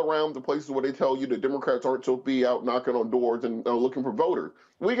 all around the places where they tell you the Democrats aren't supposed to be out knocking on doors and looking for voters.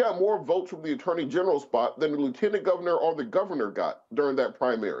 We got more votes from the Attorney General spot than the Lieutenant Governor or the Governor got during that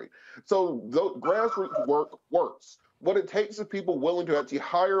primary. So the grassroots work works. What it takes is people willing to actually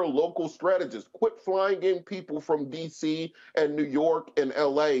hire local strategists. Quit flying in people from D.C. and New York and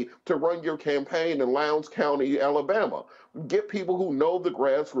L.A. to run your campaign in Lowndes County, Alabama. Get people who know the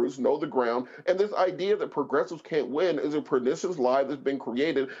grassroots, know the ground. And this idea that progressives can't win is a pernicious lie that's been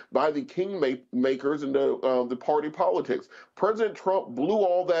created by the kingmakers in the party politics. President Trump blew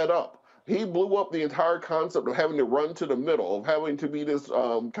all that up. He blew up the entire concept of having to run to the middle, of having to be this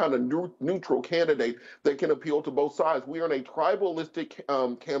kind of neutral candidate that can appeal to both sides. We are in a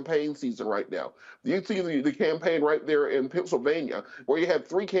tribalistic campaign season right now. You see the campaign right there in Pennsylvania, where you had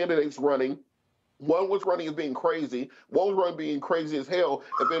 3 candidates running. One was running as being crazy, one was running being crazy as hell,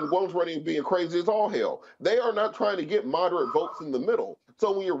 and then one was running being crazy as all hell. They are not trying to get moderate votes in the middle.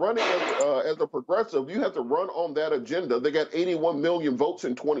 So when you're running as a progressive, you have to run on that agenda. They got 81 million votes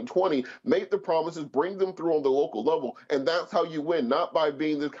in 2020. Make the promises, bring them through on the local level, and that's how you win, not by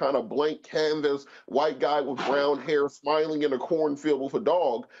being this kind of blank canvas, white guy with brown hair smiling in a cornfield with a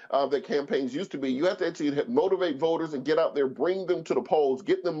dog that campaigns used to be. You have to actually motivate voters and get out there, bring them to the polls,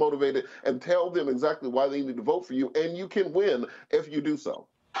 get them motivated, and tell them exactly why they need to vote for you, and you can win if you do so.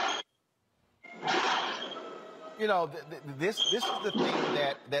 You know, this is the thing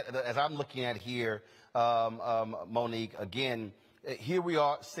that as I'm looking at here, Monique, again, here we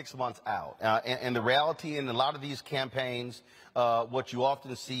are 6 months out. And the reality in a lot of these campaigns, what you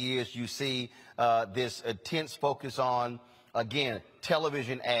often see is you see this intense focus on, again,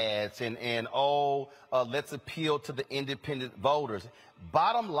 television ads and let's appeal to the independent voters.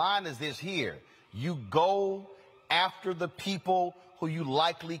 Bottom line is this here. You go after the people who you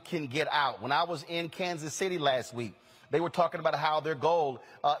likely can get out. When I was in Kansas City last week, they were talking about how their goal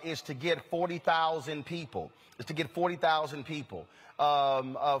is to get 40,000 people. Is to get 40,000 people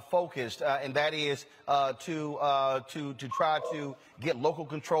focused, and that is to try to get local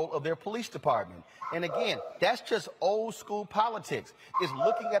control of their police department. And again, that's just old school politics. It's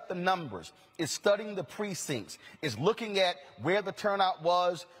looking at the numbers. It's studying the precincts. It's looking at where the turnout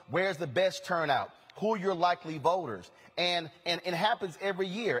was, where's the best turnout, who are your likely voters. And it happens every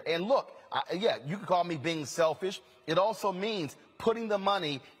year. And look, yeah, you can call me being selfish. It also means putting the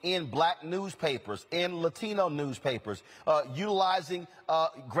money in black newspapers, in Latino newspapers, utilizing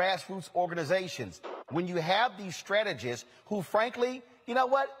grassroots organizations. When you have these strategists who, frankly, you know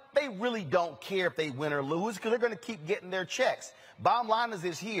what? They really don't care if they win or lose because they're going to keep getting their checks. Bottom line is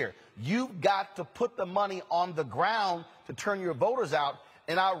this here. You've got to put the money on the ground to turn your voters out.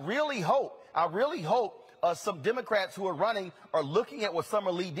 And I really hope some Democrats who are running are looking at what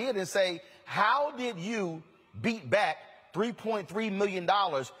Summer Lee did and say, how did you beat back $3.3 million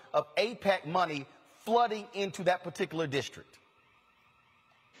of AIPAC money flooding into that particular district?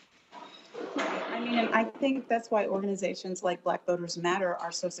 I mean, and I think that's why organizations like Black Voters Matter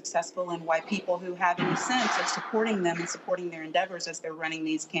are so successful and why people who have any sense are supporting them and supporting their endeavors as they're running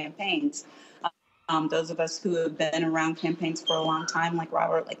these campaigns. Those of us who have been around campaigns for a long time, like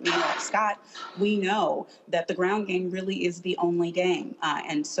Robert, like me, like Scott, we know that the ground game really is the only game.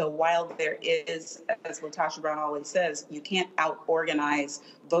 And so while there is, as Latasha Brown always says, you can't out-organize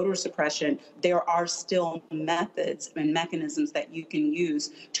voter suppression, there are still methods and mechanisms that you can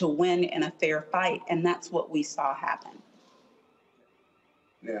use to win in a fair fight. And that's what we saw happen.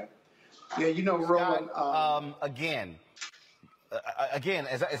 Yeah. Yeah, you know, Roland. Again,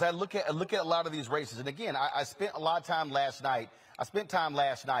 as I look at a lot of these races, and again, I spent a lot of time last night. I spent time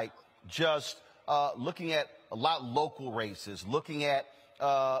last night just looking at a lot of local races, looking at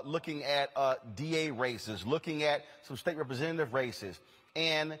DA races, looking at some state representative races,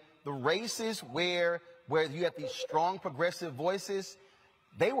 and the races where you have these strong progressive voices.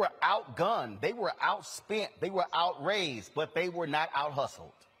 They were outgunned, they were outspent, they were outraised, but they were not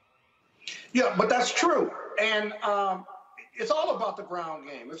out-hustled. Yeah, but that's true. And it's all about the ground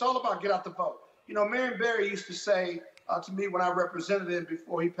game. It's all about get out the vote. You know, Marion Barry used to say to me when I represented him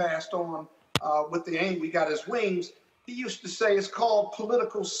before he passed on with the aim, we got his wings, he used to say it's called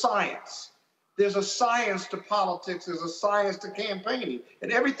political science. There's a science to politics. There's a science to campaigning.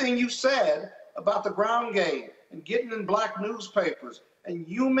 And everything you said about the ground game and getting in black newspapers and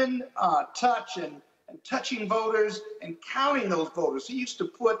human touch and touching voters and counting those voters. He used to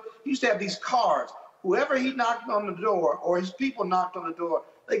have these cards. Whoever he knocked on the door or his people knocked on the door,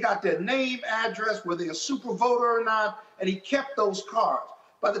 they got their name, address, whether they're a super voter or not, and he kept those cards.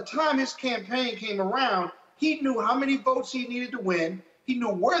 By the time his campaign came around, he knew how many votes he needed to win. He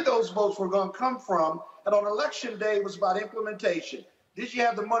knew where those votes were going to come from. And on election day, it was about implementation. Did you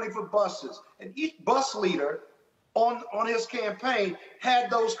have the money for buses? And each bus leader on his campaign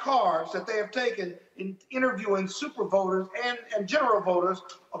had those cards that they have taken in interviewing super voters and general voters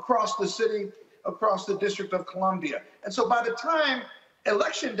across the city across the District of Columbia. And so by the time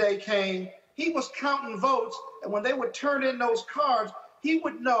Election Day came, he was counting votes, and when they would turn in those cards, he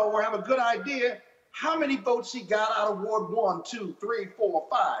would know or have a good idea how many votes he got out of Ward 1, 2, 3, 4,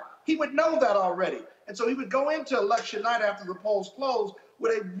 5. He would know that already. And so he would go into election night after the polls closed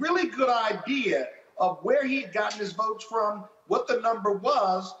with a really good idea of where he'd gotten his votes from, what the number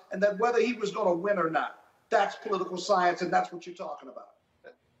was, and that whether he was going to win or not. That's political science, and that's what you're talking about.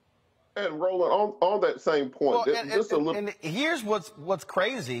 And Roland, on that same point, well, and here's what's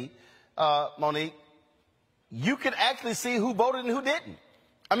crazy, Monique. You can actually see who voted and who didn't.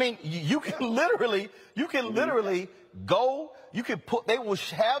 I mean, you can literally go. You can put. They will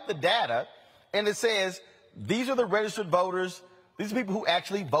have the data, and it says these are the registered voters. These are people who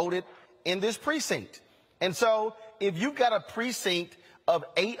actually voted in this precinct. And so, if you've got a precinct of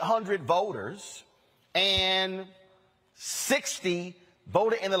 800 voters and 60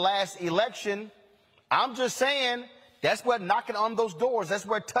 voted in the last election, I'm just saying that's what knocking on those doors, that's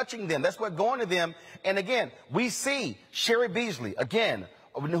what touching them, that's what going to them. And again, we see Sherry Beasley, again,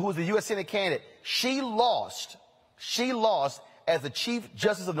 who was the U.S. Senate candidate, she lost as the Chief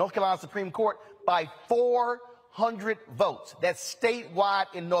Justice of North Carolina Supreme Court by 400 votes. That's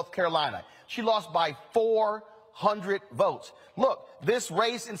statewide in North Carolina. She lost by 400 votes. Look, this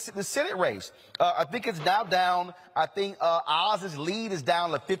race, in the Senate race, I think it's now down. I think Oz's lead is down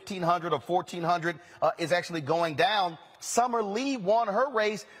to 1,500 or 1,400 is actually going down. Summer Lee won her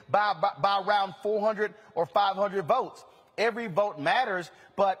race by around 400 or 500 votes. Every vote matters,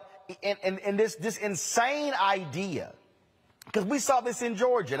 but in this insane idea, because we saw this in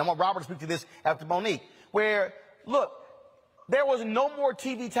Georgia, and I want Robert to speak to this after Monique, where, look, there was no more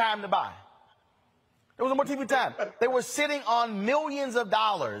TV time to buy. There was no more TV time. They were sitting on millions of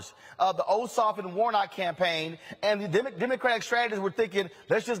dollars of the Ossoff and Warnock campaign, and the Democratic strategists were thinking,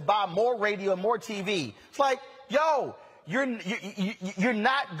 let's just buy more radio and more TV. It's like, yo, you're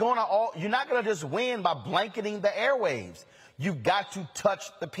not gonna just win by blanketing the airwaves. You've got to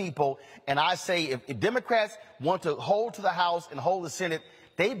touch the people. And I say, if Democrats want to hold to the House and hold the Senate,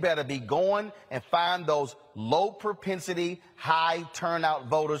 they better be going and find those low propensity, high turnout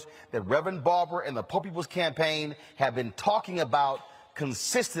voters that Reverend Barber and the Poor People's Campaign have been talking about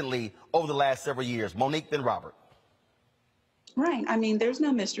consistently over the last several years. Monique, then Robert. Right. I mean, there's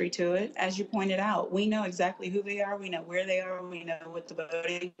no mystery to it. As you pointed out, we know exactly who they are. We know where they are. We know what the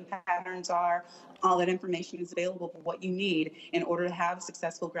voting patterns are. All that information is available for what you need in order to have a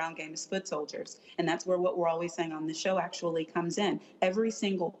successful ground game as foot soldiers. And that's where what we're always saying on the show actually comes in. Every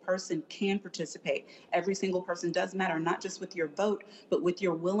single person can participate. Every single person does matter, not just with your vote, but with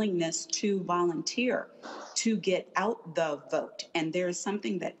your willingness to volunteer to get out the vote. And there is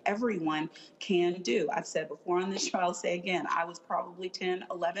something that everyone can do. I've said before on this show, I'll say again, I was probably 10,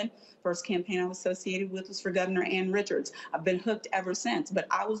 11. First campaign I was associated with was for Governor Ann Richards. I've been hooked ever since, but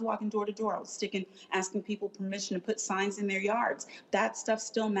I was walking door to door. I was asking people permission to put signs in their yards. That stuff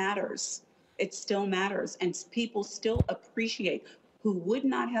still matters. It still matters. And people still appreciate who would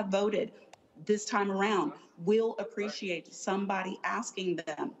not have voted this time around will appreciate somebody asking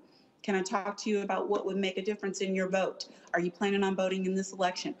them, can I talk to you about what would make a difference in your vote? Are you planning on voting in this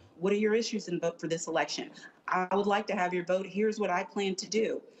election? What are your issues in vote for this election? I would like to have your vote. Here's what I plan to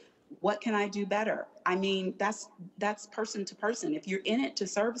do. What can I do better? I mean, that's person to person. If you're in it to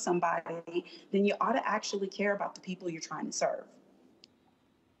serve somebody, then you ought to actually care about the people you're trying to serve.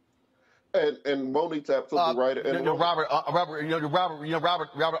 And Monique's absolutely right. And Robert, I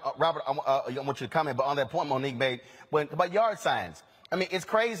want you to comment, but on that point Monique made, about yard signs. I mean, it's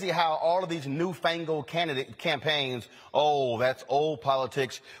crazy how all of these newfangled candidate campaigns, oh, that's old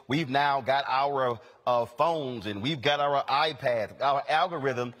politics. We've now got our phones and we've got our iPads, our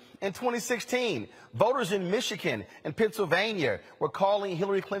algorithm. In 2016, voters in Michigan and Pennsylvania were calling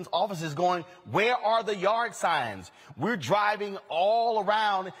Hillary Clinton's offices going, where are the yard signs? We're driving all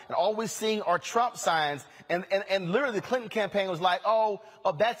around and always seeing our Trump signs. And literally the Clinton campaign was like, oh,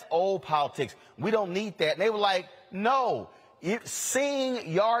 that's old politics. We don't need that. And they were like, no.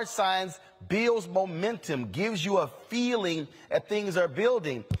 Seeing yard signs builds momentum, gives you a feeling that things are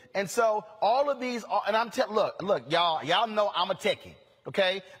building. And so all of these, and I'm look, y'all know I'm a techie,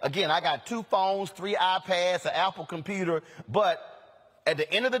 okay? Again, I got 2 phones, 3 iPads, an Apple computer, but at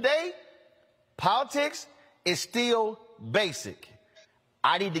the end of the day, politics is still basic.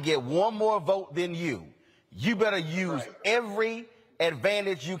 I need to get one more vote than you. You better use every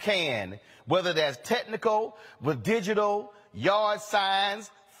advantage you can, whether that's technical, with digital, yard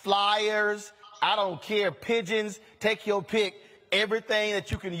signs, flyers, I don't care, pigeons, take your pick. Everything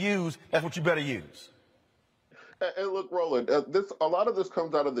that you can use, that's what you better use. And look, Roland, a lot of this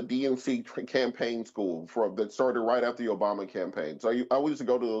comes out of the DNC campaign school that started right after the Obama campaign. So I used to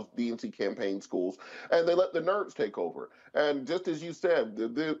go to those DNC campaign schools, and they let the nerds take over. And just as you said,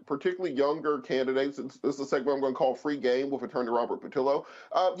 the particularly younger candidates, this is a segment I'm going to call Free Game with Attorney Robert Patillo.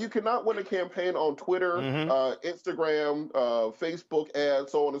 You cannot win a campaign on Twitter, Instagram, Facebook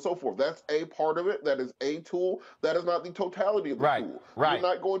ads, so on and so forth. That's a part of it. That is a tool. That is not the totality of the tool. Right.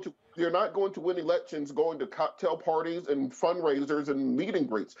 You're not going to win elections going to cocktail parties and fundraisers and meet and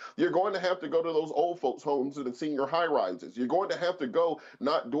greets. You're going to have to go to those old folks' homes and the senior high-rises. You're going to have to go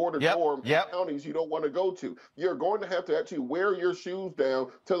not door to door in counties you don't want to go to. You're going to have to actually wear your shoes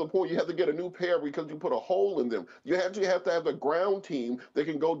down to the point you have to get a new pair because you put a hole in them. You actually have to have a ground team that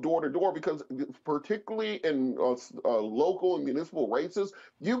can go door to door because particularly in local and municipal races,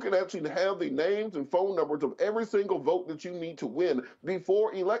 you can actually have the names and phone numbers of every single vote that you need to win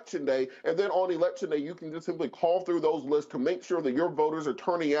before election day, and then on election day you can just simply call through those lists to make sure that your voters are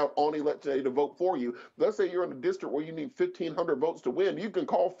turning out on election day to vote for you. Let's say you're in a district where you need 1,500 votes to win. You can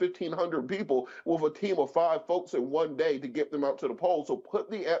call 1,500 people with a team of 5 folks in one day to get them out to the polls. So put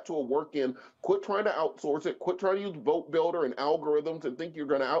the actual work in. Quit trying to outsource it. Quit trying to use vote builder and algorithms and think you're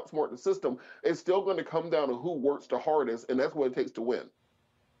going to outsmart the system. It's still going to come down to who works the hardest, and that's what it takes to win.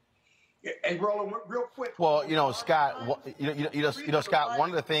 And Roland, real quick. Well, Scott, Scott, one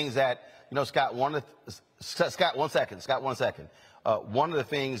of the things that, Scott, Scott, 1 second, Scott, 1 second. One of the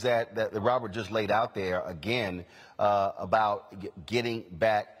things that Robert just laid out there, again, about getting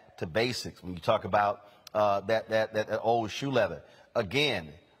back to basics, when you talk about that old shoe leather, again,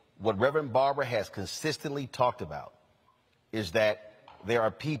 what Reverend Barber has consistently talked about is that there are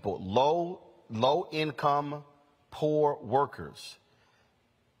people, low income, poor workers.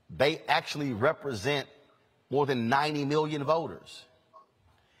 They actually represent more than 90 million voters.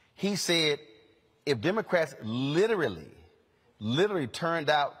 He said if Democrats literally turned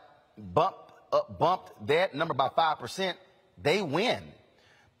out, bumped that number by 5%, they win.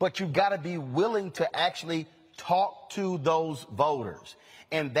 But you've got to be willing to actually talk to those voters.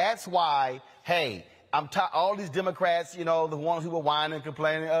 And that's why, hey, all these Democrats, the ones who were whining and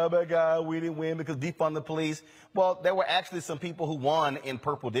complaining, oh my God, we didn't win because defund the police. Well, there were actually some people who won in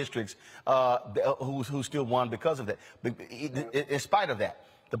purple districts who still won because of that. In spite of that,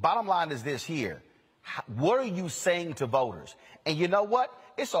 the bottom line is this here. What are you saying to voters? And you know what?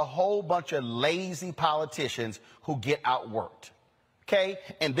 It's a whole bunch of lazy politicians who get outworked. Okay?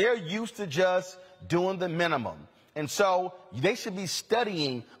 And they're used to just doing the minimum. And so they should be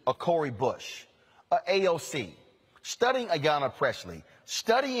studying a Cori Bush, AOC, studying Ayanna Pressley,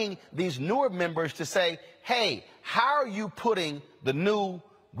 studying these newer members to say, hey, how are you putting the new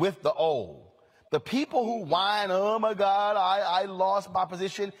with the old? The people who whine, oh my God, I lost my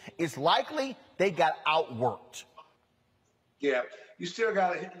position, it's likely they got outworked. Yeah, you still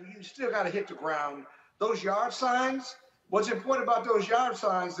gotta hit the ground. Those yard signs, what's important about those yard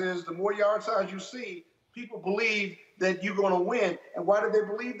signs is the more yard signs you see, people believe that you're going to win. And why do they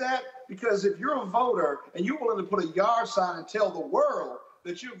believe that? Because if you're a voter and you're willing to put a yard sign and tell the world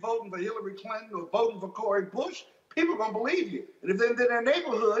that you're voting for Hillary Clinton or voting for Cori Bush, people are going to believe you. And if they're in their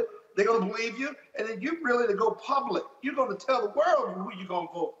neighborhood, they're going to believe you. And then you're really to go public. You're going to tell the world who you're going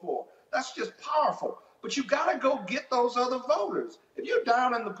to vote for. That's just powerful. But you got to go get those other voters. If you're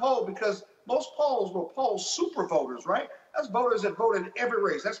down in the poll, because most polls will poll super voters, right? That's voters that vote in every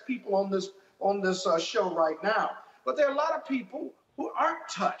race. That's people on this show right now. But there are a lot of people who aren't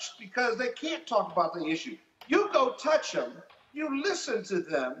touched because they can't talk about the issue. You go touch them, you listen to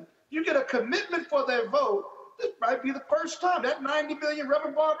them, you get a commitment for their vote. This might be the first time. That 90 million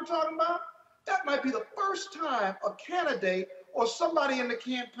Reverend Barber talking about, that might be the first time a candidate or somebody in the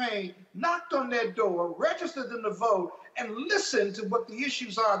campaign knocked on their door, registered them to vote, and listened to what the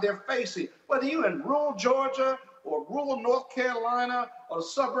issues are they're facing. Whether you're in rural Georgia or rural North Carolina or the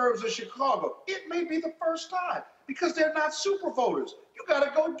suburbs of Chicago, it may be the first time because they're not super voters. You got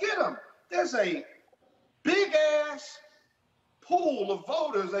to go get them. There's a big-ass pool of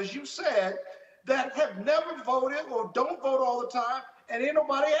voters, as you said, that have never voted or don't vote all the time, and ain't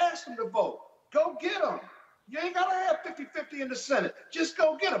nobody asked them to vote. Go get them. You ain't got to have 50-50 in the Senate. Just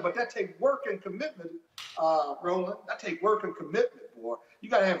go get them. But that takes work and commitment, Roland. That takes work and commitment, boy. You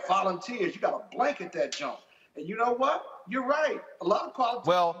got to have volunteers. You got to blanket that junk. And you know what? You're right. A lot of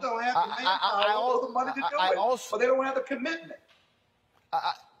politicians don't have the manpower or the money to do it, or they don't have the commitment.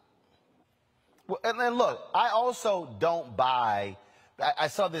 And then look, I also don't buy. I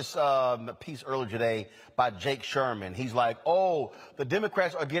saw this piece earlier today by Jake Sherman. He's like, oh, the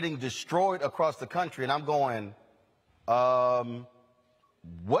Democrats are getting destroyed across the country. And I'm going,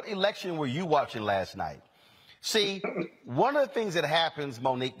 what election were you watching last night? See, one of the things that happens,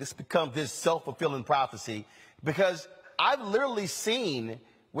 Monique, this becomes this self-fulfilling prophecy, because I've literally seen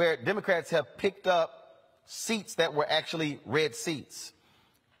where Democrats have picked up seats that were actually red seats.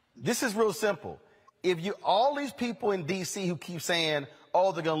 This is real simple. If you, all these people in D.C. who keep saying,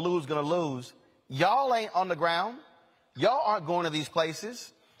 oh, they're going to lose, y'all ain't on the ground. Y'all aren't going to these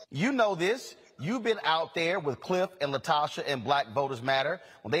places. You know this. You've been out there with Cliff and Latasha and Black Voters Matter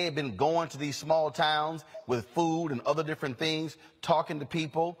when they have been going to these small towns with food and other different things, talking to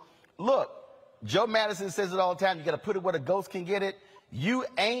people. Look, Joe Madison says it all the time. You got to put it where the ghost can get it. You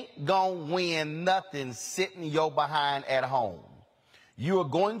ain't going to win nothing sitting your behind at home. You are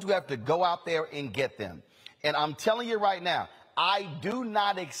going to have to go out there and get them. And I'm telling you right now, I do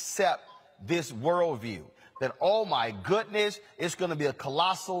not accept this worldview that, oh my goodness, it's going to be a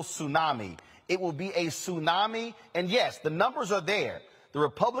colossal tsunami. It will be a tsunami. And yes, the numbers are there. The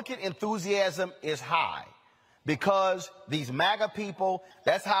Republican enthusiasm is high because these MAGA people,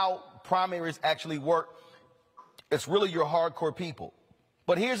 that's how primaries actually work. It's really your hardcore people.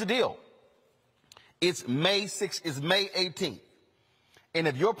 But here's the deal. It's May 6th, it's May 18th. And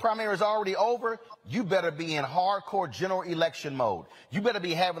if your primary is already over, you better be in hardcore general election mode. You better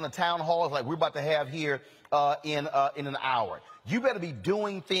be having the town halls like we're about to have here in an hour. You better be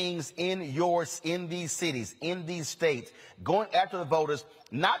doing things in these cities, in these states, going after the voters,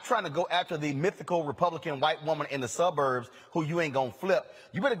 not trying to go after the mythical Republican white woman in the suburbs who you ain't gonna flip.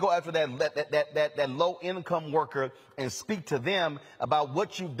 You better go after that low income worker and speak to them about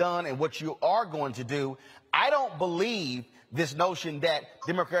what you've done and what you are going to do. I don't believe this notion that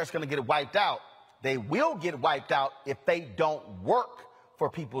Democrats are going to get wiped out. They will get wiped out if they don't work for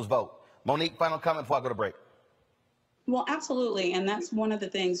people's vote. Monique, final comment before I go to break. Well, absolutely. And that's one of the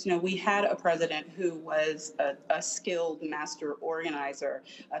things, we had a president who was a skilled master organizer,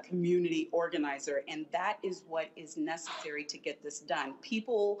 a community organizer, and that is what is necessary to get this done.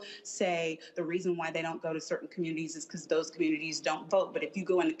 People say the reason why they don't go to certain communities is because those communities don't vote. But if you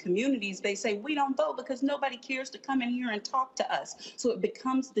go into communities, they say we don't vote because nobody cares to come in here and talk to us. So it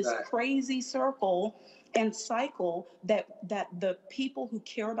becomes this crazy circle and cycle that the people who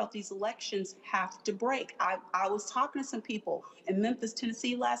care about these elections have to break. I was talking to some people in Memphis,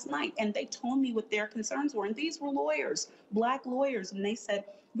 Tennessee last night, and they told me what their concerns were. And these were lawyers, Black lawyers, and they said,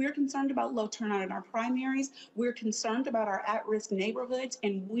 we're concerned about low turnout in our primaries. We're concerned about our at-risk neighborhoods,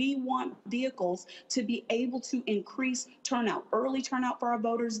 and we want vehicles to be able to increase turnout, early turnout for our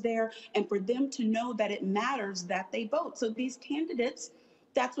voters there, and for them to know that it matters that they vote. So these candidates,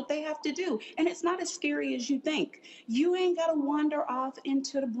 that's what they have to do. And it's not as scary as you think. You ain't got to wander off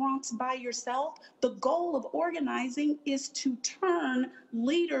into the Bronx by yourself. The goal of organizing is to turn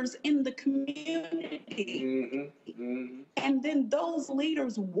leaders in the community. And then those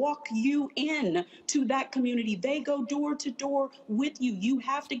leaders walk you in to that community. They go door to door with you. You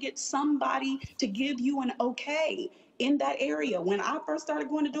have to get somebody to give you an okay in that area. When I first started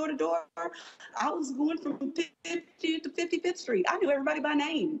going to door, I was going from 50th to 55th Street. I knew everybody by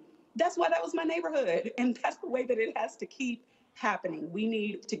name. That's why that was my neighborhood. And that's the way that it has to keep happening. We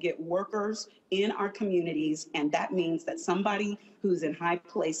need to get workers in our communities, and that means that somebody who's in high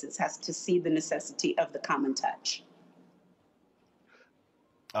places has to see the necessity of the common touch.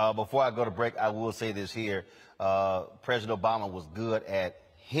 Before I go to break, I will say this here. President Obama was good at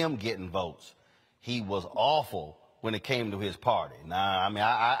him getting votes. He was awful when it came to his party. Now, I mean,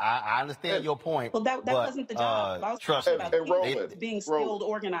 I understand your point. Well, that wasn't the job. I was talking about Roland, being skilled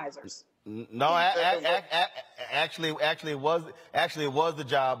organizers. No, actually, it was the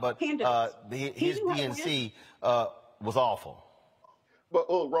job, but his DNC was awful. But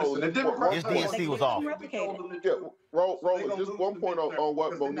Roland, his DNC was awful. Roland, just one point on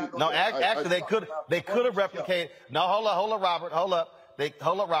what Monique. No, actually, they could have replicated. No, hold up, Robert. Hold up,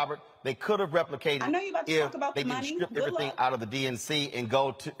 Robert. They could have replicated if they didn't strip everything out of the DNC and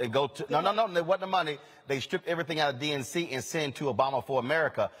go to no, there wasn't the money. They stripped everything out of DNC and sent to Obama for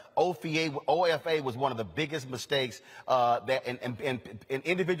America. OFA was one of the biggest mistakes that and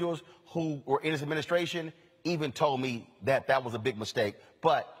individuals who were in his administration even told me that was a big mistake.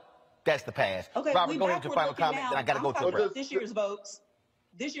 But that's the past. Okay, Robert, go ahead to your final comment, and I got to go to the break. This year's votes.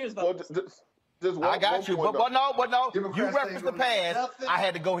 I got you, but no. You referenced the past. I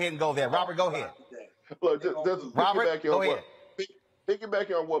had to go ahead and go there. Robert, go ahead. Look, just Robert, go ahead.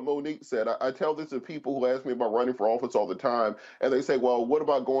 Piggybacking on what Monique said, I tell this to people who ask me about running for office all the time, and they say, well, what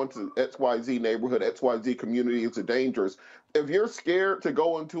about going to XYZ neighborhood, XYZ community? It's dangerous. If you're scared to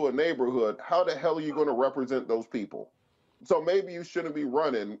go into a neighborhood, how the hell are you going to represent those people? So maybe you shouldn't be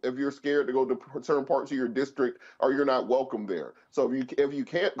running if you're scared to go to certain parts of your district or you're not welcome there. So if you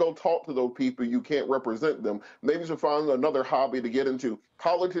can't go talk to those people, you can't represent them. Maybe you should find another hobby to get into.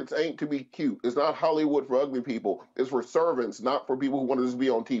 Politics ain't to be cute. It's not Hollywood for ugly people. It's for servants, not for people who want to just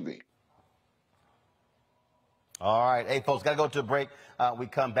be on TV. All right. Hey, folks, got to go to a break. We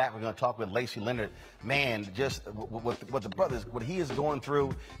come back. We're going to talk with Lacey Leonard. Man, just what the brothers, what he is going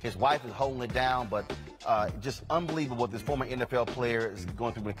through. His wife is holding it down, but just unbelievable what this former NFL player is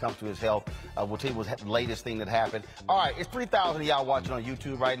going through when it comes to his health. We'll tell you what's the latest thing that happened. All right, it's 3,000 of y'all watching on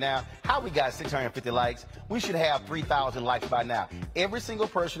YouTube right now. How we got 650 likes? We should have 3,000 likes by now. Every single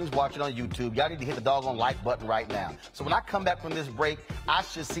person who's watching on YouTube, y'all need to hit the doggone like button right now. So when I come back from this break, I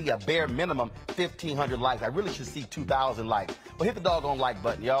should see a bare minimum 1,500 likes. I really should see 2,000 likes. But hit the doggone like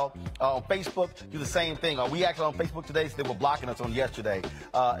button, y'all. On Facebook, do the same thing. We actually on Facebook today, so they were blocking us on yesterday.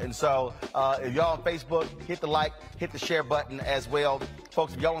 And so if y'all on Facebook, hit the like, hit the share button as well.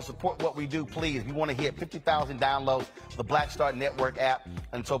 Folks, if y'all want to support what we do, please, we want to hit 50,000 downloads of the Black Star Network app.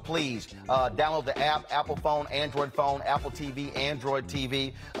 And so please, download the app, Apple phone, Android phone, Apple TV, Android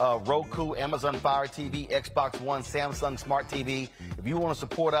TV, Roku, Amazon Fire TV, Xbox One, Samsung Smart TV. If you want to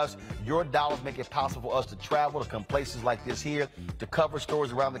support us, your dollars make it possible for us to travel to come places like this here, to cover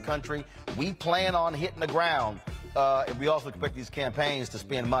stories around the country. We plan on hitting the ground. And we also expect these campaigns to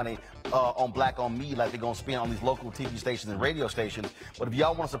spend money on Black-owned media like they're going to spend on these local TV stations and radio stations. But if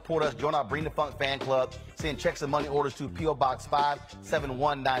y'all want to support us, join our Bring the Funk fan club. Send checks and money orders to P.O. Box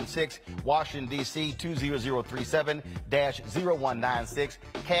 57196, Washington, D.C. 20037-0196.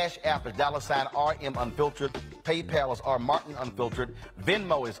 Cash App is $RM Unfiltered. PayPal is R Martin Unfiltered.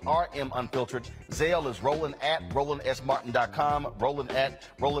 Venmo is RM Unfiltered. Zelle is Roland at RolandSMartin.com. Roland at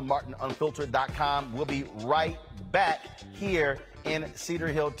RolandMartinUnfiltered.com. We'll be right back here in Cedar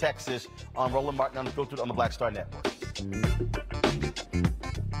Hill, Texas on Roland Martin Unfiltered on the Black Star Network.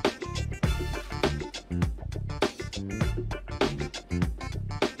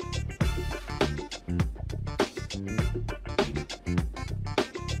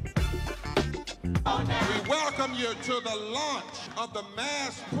 We welcome you to the launch of the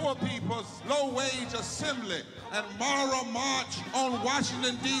Mass Poor People's Low Wage Assembly and Moral March on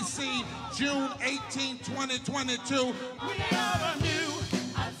Washington, D.C., June 18, 2022. We are a new,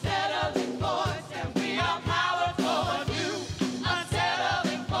 unsettling force, and we are powerful. New,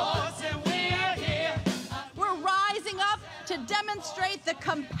 unsettling force, and we are here. We're rising up to demonstrate the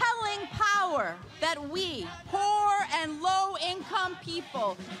compelling power that we, poor and low-income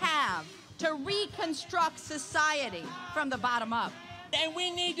people, have to reconstruct society from the bottom up. And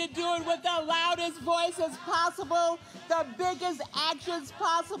we need to do it with the loudest voices possible, the biggest actions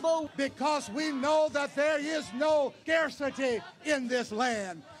possible. Because we know that there is no scarcity in this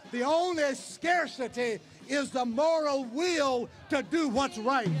land. The only scarcity is the moral will to do what's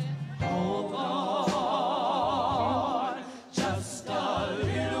right. Hold on, just a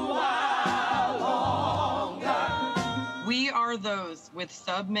little while longer. We are those with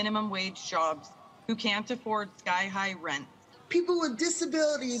sub-minimum wage jobs who can't afford sky-high rent. People with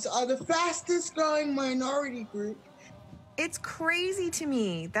disabilities are the fastest growing minority group. It's crazy to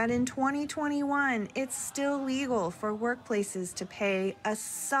me that in 2021, it's still legal for workplaces to pay a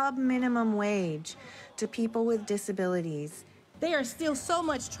sub-minimum wage to people with disabilities. There are still so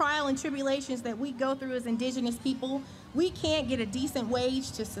much trial and tribulations that we go through as Indigenous people. We can't get a decent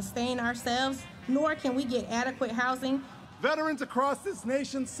wage to sustain ourselves, nor can we get adequate housing. Veterans across this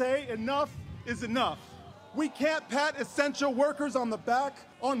nation say enough is enough. We can't pat essential workers on the back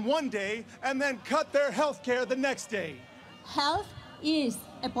on one day and then cut their health care the next day. Health is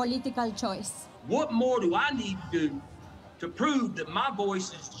a political choice. What more do I need to do to prove that my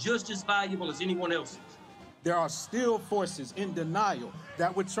voice is just as valuable as anyone else's? There are still forces in denial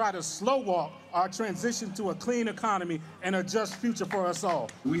that would try to slow walk our transition to a clean economy and a just future for us all.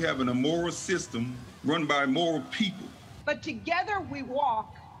 We have an immoral system run by immoral people. But together we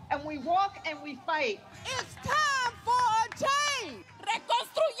walk, and we walk and we fight. It's time for a change.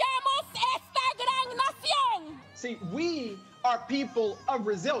 Reconstruyamos esta gran nación. See, we are people of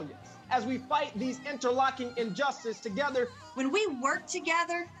resilience. As we fight these interlocking injustices together. When we work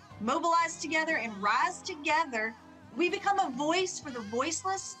together, mobilize together, and rise together, we become a voice for the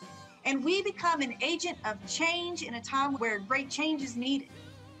voiceless, and we become an agent of change in a time where great change is needed.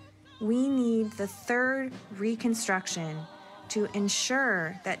 We need the third reconstruction to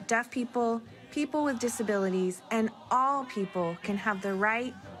ensure that deaf people, people with disabilities, and all people can have the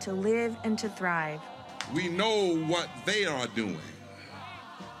right to live and to thrive. We know what they are doing,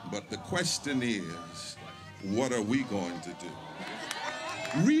 but the question is, what are we going to do?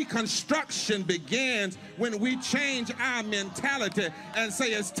 Reconstruction begins when we change our mentality and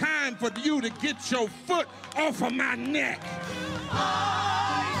say it's time for you to get your foot off of my neck.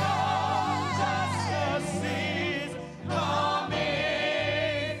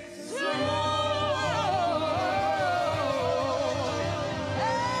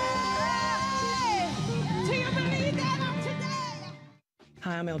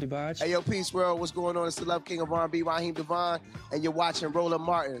 Hi, I'm LD Barge. Hey, yo, Peace World, what's going on? It's the Love King of R&B, Raheem Devon, and you're watching Roland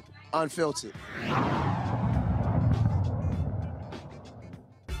Martin, Unfiltered.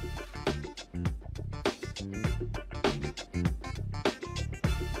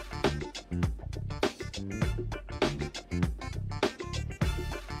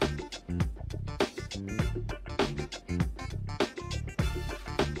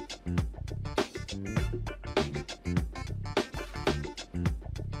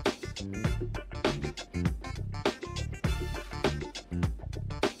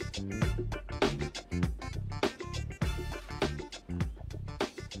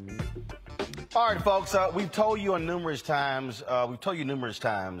 All right, folks. We've told you numerous times. The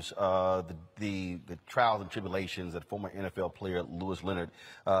trials and tribulations that former NFL player Lacey Leonard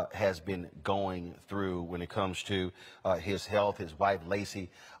has been going through when it comes to his health. His wife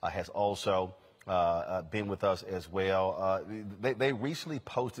Lacey has also been with us as well. They recently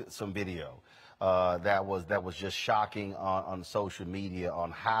posted some video that was just shocking on social media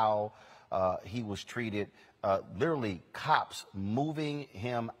on how he was treated. Literally cops moving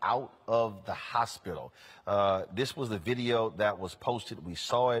him out of the hospital. This was the video that was posted. We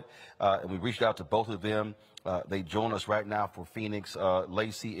saw it, and we reached out to both of them. They join us right now for Phoenix,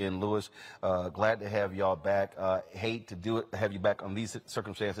 Lacey and Lewis. Glad to have y'all back. Hate to have you back on these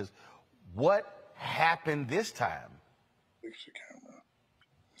circumstances. What happened this time?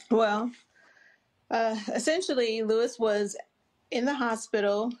 Well, essentially, Lewis was in the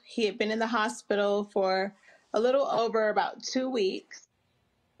hospital. He had been in the hospital for a little over about 2 weeks.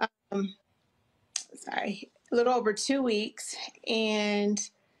 A little over 2 weeks. And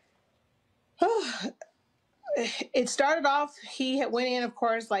it started off, he had went in, of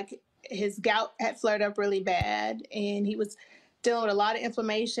course, like his gout had flared up really bad, and he was dealing with a lot of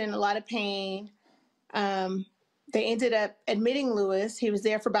inflammation, a lot of pain. They ended up admitting Lewis. He was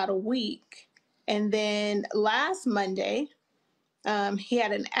there for about a week. And then last Monday, he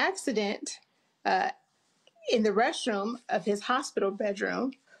had an accident in the restroom of his hospital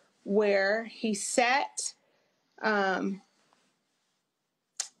bedroom where he sat on,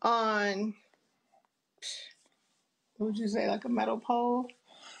 what would you say, like a metal pole?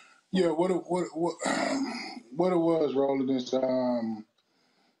 Yeah, what it was, Roland, is one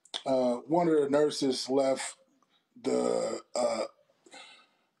of the nurses left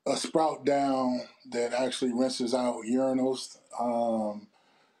a sprout down that actually rinses out urinals.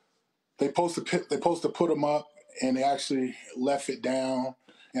 They supposed to put them up, and they actually left it down.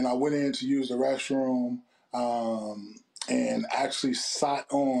 And I went in to use the restroom and actually sat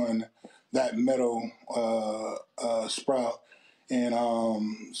on that metal sprout. And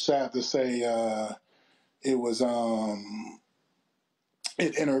sad to say, it was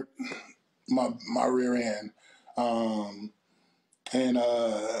it entered my rear end, and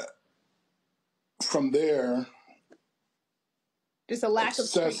from there. Just a lack of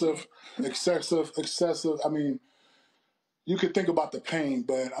excessive. I mean, you could think about the pain,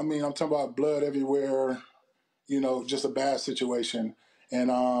 but I mean, I'm talking about blood everywhere, just a bad situation. And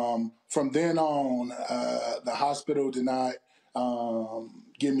from then on, the hospital did not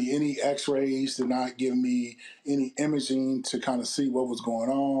give me any x-rays, did not give me any imaging to kind of see what was going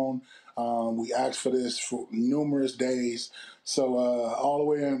on. We asked for this for numerous days. So all the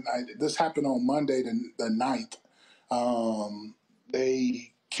way in, this happened on Monday, the 9th.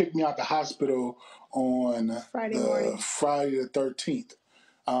 They kicked me out the hospital on Friday the 13th.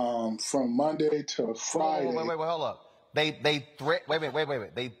 From Monday to Friday. Wait, hold up. They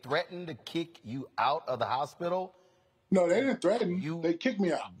threatened to kick you out of the hospital? No, they didn't threaten. They kicked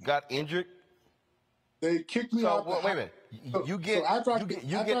me out. Got injured? They kicked me out. Wait a minute. You get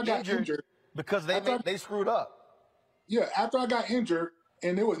injured because they screwed up. Yeah, after I got injured,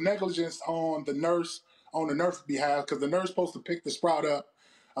 and there was negligence on the nurse behalf, because the nurse supposed to pick the sprout up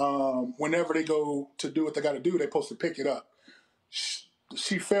whenever they go to do what they got to do. They're supposed to pick it up.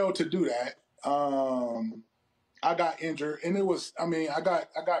 She failed to do that. I got injured, and it was. I mean, I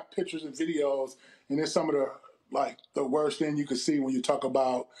got pictures and videos, and it's some of the worst thing you could see when you talk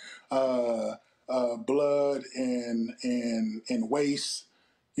about blood and waste.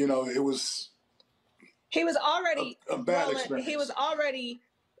 It was. He was already a bad experience. He was already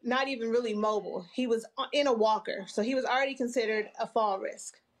not even really mobile. He was in a walker, so he was already considered a fall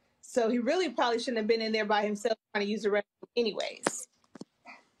risk. So he really probably shouldn't have been in there by himself trying to use the restroom anyways.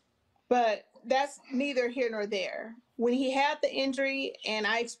 But that's neither here nor there. When he had the injury and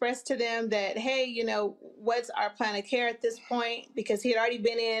I expressed to them that, hey, you know, what's our plan of care at this point? Because he had already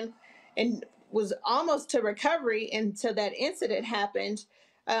been in and was almost to recovery until that incident happened.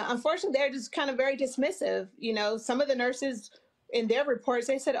 Unfortunately, they're just kind of very dismissive. You know, some of the nurses in their reports,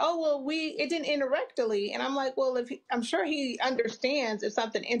 they said, oh, well, it didn't enter rectally. And I'm like, well, I'm sure he understands if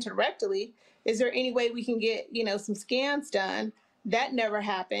something entered rectally, is there any way we can get, you know, some scans done? That never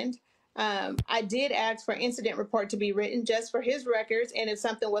happened. I did ask for an incident report to be written just for his records. And if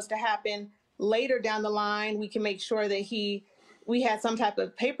something was to happen later down the line, we can make sure that we had some type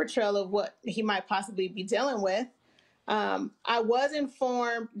of paper trail of what he might possibly be dealing with. I was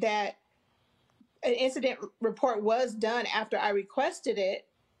informed that an incident report was done after I requested it,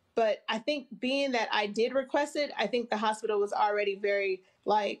 but I think being that I did request it, I think the hospital was already very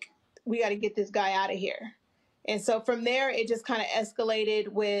like, we got to get this guy out of here. And so from there, it just kind of escalated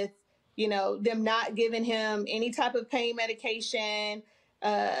with, you know, them not giving him any type of pain medication,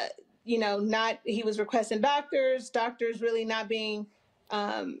 you know, he was requesting doctors really not being,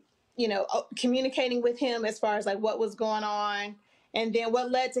 you know, communicating with him as far as like what was going on. And then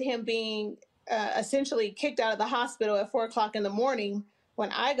what led to him being essentially kicked out of the hospital at 4 o'clock in the morning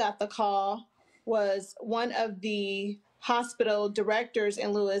when I got the call was one of the hospital directors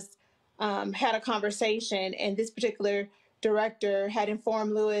in Lewis had a conversation, and this particular director had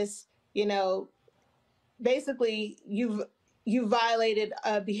informed Lewis, you know, basically you violated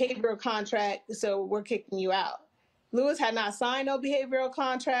a behavioral contract, so we're kicking you out. Lewis had not signed no behavioral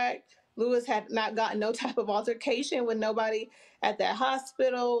contract. Lewis had not gotten no type of altercation with nobody at that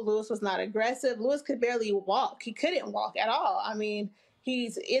hospital. Lewis was not aggressive. Lewis could barely walk. He couldn't walk at all. I mean,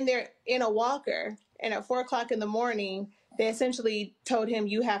 he's in there in a walker, and at 4 o'clock in the morning, they essentially told him,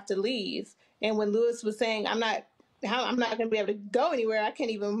 you have to leave. And when Lewis was saying, I'm not going to be able to go anywhere, I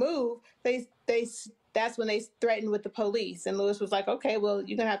can't even move, that's when they threatened with the police. And Lewis was like, okay, well,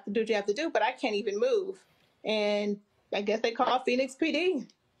 you're going to have to do what you have to do, but I can't even move. And I guess they called Phoenix PD.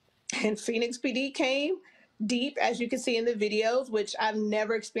 And Phoenix PD came deep, as you can see in the videos, which I've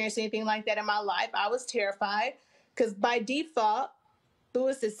never experienced anything like that in my life. I was terrified because by default,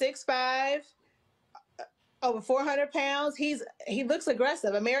 Lewis is 6'5", over 400 pounds. He looks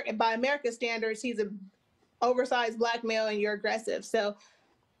aggressive. By American standards, he's an oversized black male and you're aggressive. So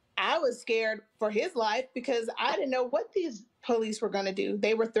I was scared for his life because I didn't know what these police were going to do.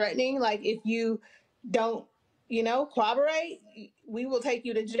 They were threatening, like, if you don't, you know, cooperate, we will take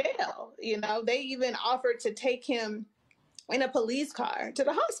you to jail. You know, they even offered to take him in a police car to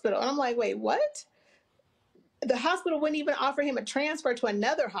the hospital. And I'm like, wait, what? The hospital wouldn't even offer him a transfer to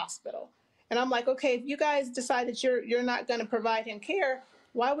another hospital. And I'm like, okay, if you guys decide that you're not going to provide him care,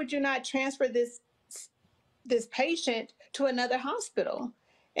 why would you not transfer this patient to another hospital?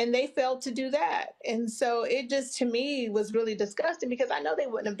 And they failed to do that. And so it just, to me, was really disgusting because I know they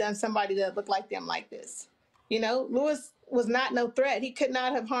wouldn't have done somebody that looked like them like this. You know, Lewis was not no threat. He could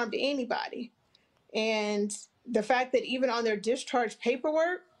not have harmed anybody. And the fact that even on their discharge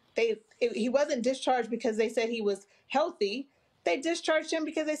paperwork, he wasn't discharged because they said he was healthy. They discharged him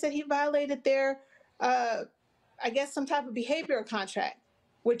because they said he violated their, I guess, some type of behavioral contract,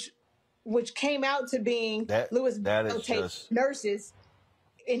 which came out to being Lewis videotaped nurses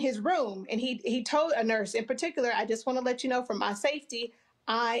in his room. And he told a nurse in particular, I just want to let you know for my safety,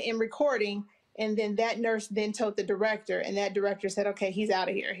 I am recording. And then that nurse then told the director, and that director said, okay, he's out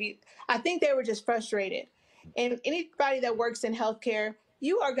of here. I think they were just frustrated. And anybody that works in healthcare,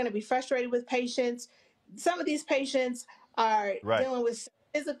 you are going to be frustrated with patients. Some of these patients are dealing with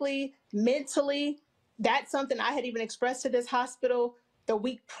physically, mentally. That's something I had even expressed to this hospital the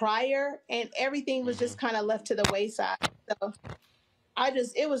week prior, and everything was just kind of left to the wayside. So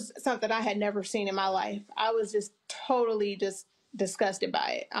it was something I had never seen in my life. I was just totally just disgusted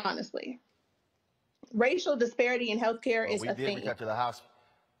by it, honestly. Racial disparity in healthcare is a thing. We did reach out to the hospital.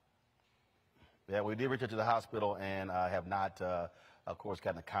 Yeah, we did reach out to the hospital and have not, of course,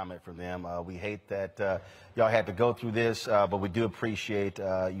 gotten a comment from them. We hate that y'all had to go through this, but we do appreciate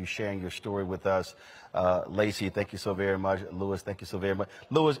you sharing your story with us. Lacey, thank you so very much. Lewis, thank you so very much.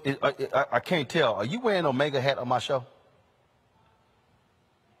 Lewis, I can't tell. Are you wearing an Omega hat on my show?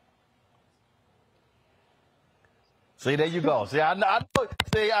 See, there you go. See, I know.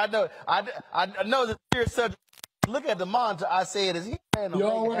 See, I know. I know the serious subject. Look at the monitor. I said, "Is he wearing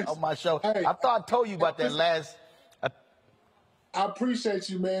on my show?" Hey, I thought I told you about that last. I appreciate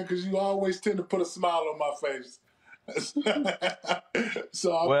you, man, because you always tend to put a smile on my face.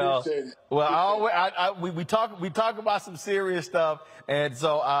 So I appreciate it. Well, we talk about some serious stuff, and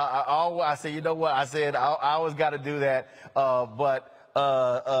so I said, you know what? I said I always got to do that.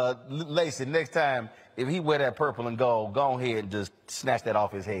 Lacey, next time if he wear that purple and gold, go ahead and just snatch that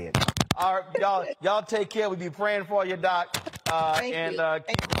off his head. All right, y'all take care. We be praying for you, Doc, and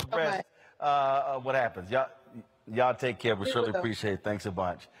keep us abreast what happens. Y'all take care. We certainly appreciate it. Thanks a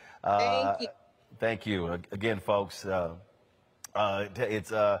bunch. Thank you. Thank you again, folks.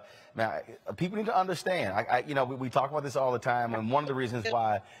 Man, people need to understand. We talk about this all the time, and one of the reasons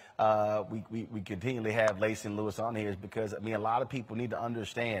why we continually have Lacey and Lewis on here is because, a lot of people need to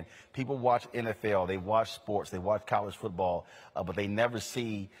understand. People watch NFL, they watch sports, they watch college football, but they never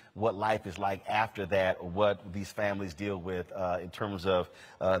see what life is like after that, or what these families deal with in terms of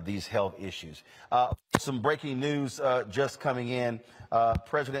these health issues. Some breaking news just coming in.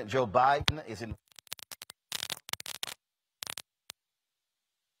 President Joe Biden is in.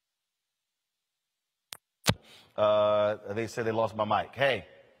 They said they lost my mic. Hey,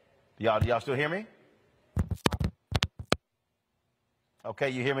 y'all still hear me?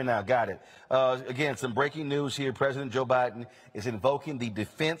 Okay, you hear me now. Got it. Again, some breaking news here. President Joe Biden is invoking the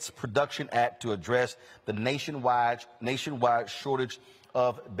Defense Production Act to address the nationwide shortage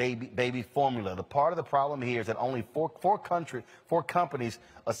of baby formula. The part of the problem here is that only four companies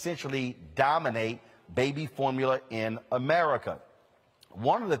essentially dominate baby formula in America.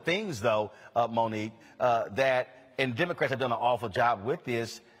 One of the things, though, Monique, and Democrats have done an awful job with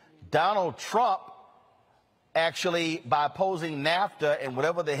this, Donald Trump actually, by opposing NAFTA and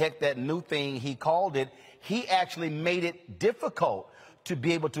whatever the heck that new thing he called it, he actually made it difficult to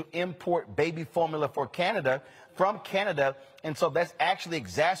be able to import baby formula from Canada, and so that's actually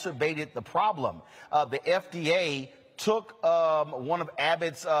exacerbated the problem. The FDA took one of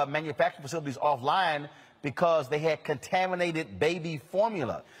Abbott's manufacturing facilities offline because they had contaminated baby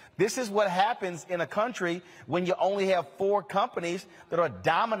formula. This is what happens in a country when you only have 4 companies that are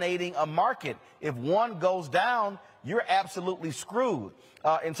dominating a market. If one goes down, you're absolutely screwed.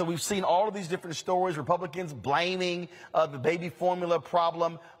 And so we've seen all of these different stories, Republicans blaming the baby formula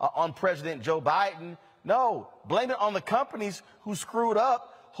problem on President Joe Biden. No, blame it on the companies who screwed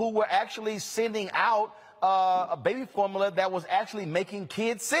up, who were actually sending out a baby formula that was actually making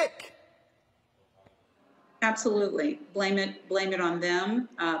kids sick. Absolutely. Blame it on them.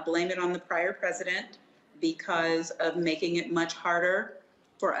 Blame it on the prior president because of making it much harder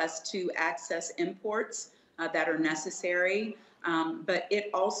for us to access imports that are necessary. But it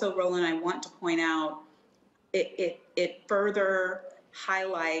also, Roland, I want to point out, it further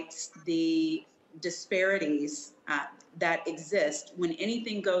highlights the disparities that exist. When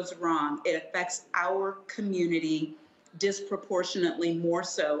anything goes wrong, it affects our community disproportionately more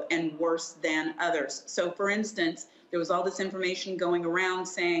so and worse than others. So for instance, there was all this information going around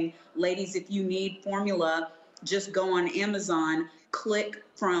saying, ladies, if you need formula, just go on Amazon, click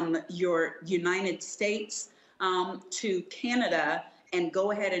from your United States to Canada and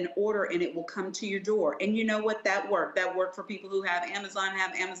go ahead and order and it will come to your door. And you know what? That worked. That worked for people who have Amazon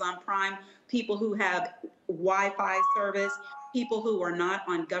Prime, people who have Wi-Fi service, people who are not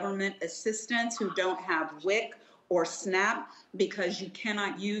on government assistance, who don't have WIC or SNAP, because you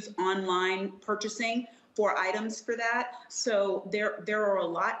cannot use online purchasing for items for that. So there are a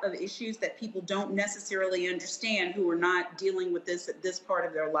lot of issues that people don't necessarily understand, who are not dealing with this part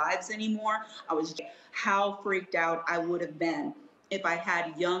of their lives anymore. How freaked out I would have been if I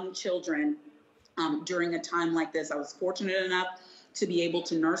had young children during a time like this. I was fortunate enough to be able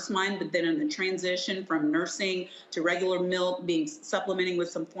to nurse mine, but then in the transition from nursing to regular milk, supplementing with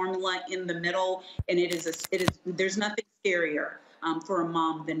some formula in the middle, and there's nothing scarier for a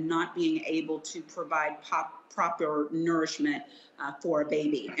mom than not being able to provide proper nourishment for a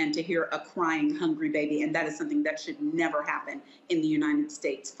baby, and to hear a crying, hungry baby, and that is something that should never happen in the United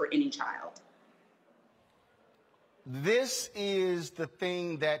States for any child. This is the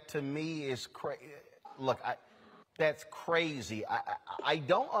thing that to me is crazy. Look, that's crazy. I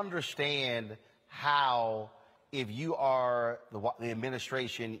don't understand how, if you are the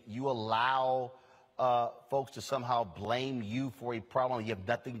administration, you allow folks to somehow blame you for a problem you have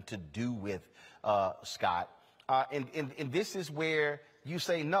nothing to do with, Scott. And this is where you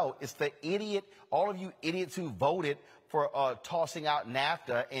say, no, it's the idiot, all of you idiots who voted for tossing out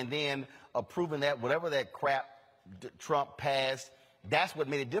NAFTA and then approving that, whatever that crap Trump passed. That's what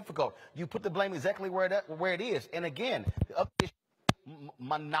made it difficult. You put the blame exactly where it is. And again,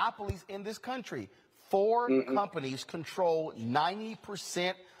 monopolies in this country. 4 companies control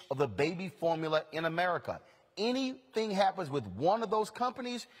 90% of the baby formula in America. anything happens with one of those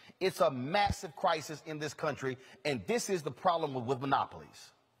companies, it's a massive crisis in this country, and this is the problem with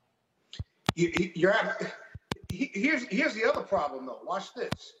monopolies. Here's the other problem, though. Watch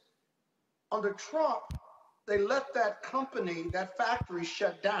this. Under Trump, they let that company, that factory,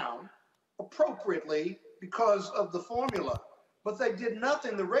 shut down appropriately because of the formula. But they did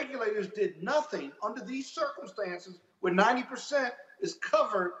nothing. The regulators did nothing under these circumstances where 90% is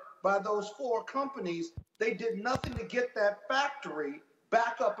covered by those 4 companies. They did nothing to get that factory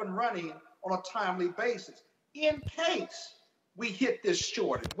back up and running on a timely basis in case we hit this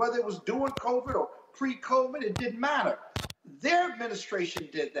shortage. Whether it was during COVID or pre-COVID, it didn't matter. Their administration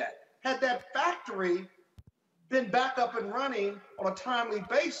did that. Had that factory been back up and running on a timely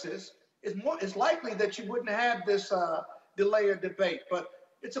basis, it's likely that you wouldn't have this delay or debate. But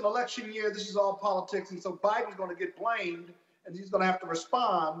it's an election year. This is all politics. And so Biden's going to get blamed, and he's going to have to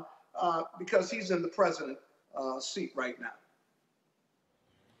respond because he's in the president seat right now.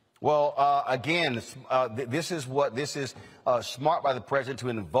 Well, again, this is smart by the president to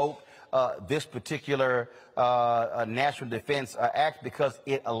invoke this particular National Defense Act, because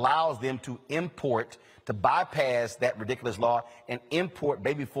it allows them to bypass that ridiculous law and import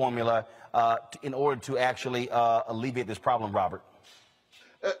baby formula in order to actually alleviate this problem, Robert.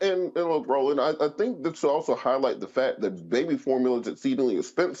 And look, Roland, I think this should also highlight the fact that baby formula is exceedingly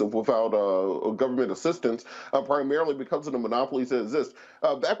expensive without government assistance, primarily because of the monopolies that exist.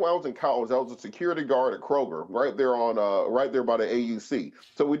 Back when I was in college, I was a security guard at Kroger, right there by the AUC.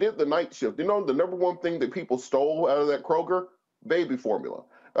 So we did the night shift. You know, the number one thing that people stole out of that Kroger? Baby formula.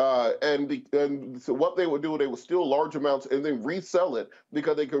 And so what they would do, they would steal large amounts and then resell it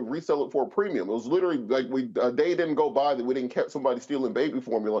because they could resell it for a premium. It was literally like a day didn't go by that we didn't catch somebody stealing baby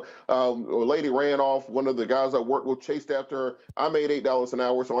formula. A lady ran off. One of the guys I worked with chased after her. I made $8 an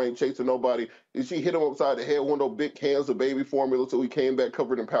hour, so I ain't chasing nobody. And she hit him upside the head with one of those big cans of baby formula, so he came back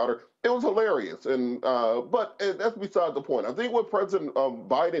covered in powder. It was hilarious, but that's beside the point. I think what President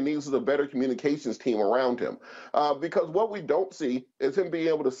Biden needs is a better communications team around him, because what we don't see is him being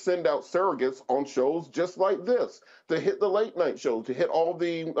able to send out surrogates on shows just like this, to hit the late night shows, to hit all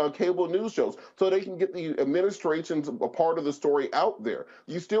the cable news shows, so they can get the administration's a part of the story out there.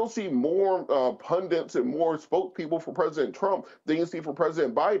 You still see more pundits and more spokespeople for President Trump than you see for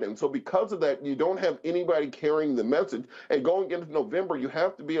President Biden. So because of that, you don't have anybody carrying the message. And going into November, you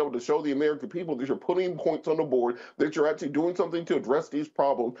have to be able to show the American people that you're putting points on the board, that you're actually doing something to address these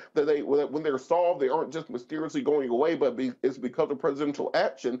problems, that when they're solved, they aren't just mysteriously going away, but it's because of presidential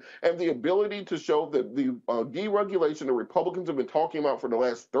action, and the ability to show that the deregulation the Republicans have been talking about for the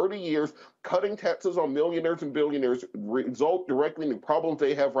last 30 years, cutting taxes on millionaires and billionaires, result directly in the problems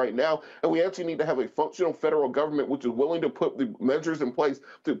they have right now. And we actually need to have a functional federal government which is willing to put the measures in place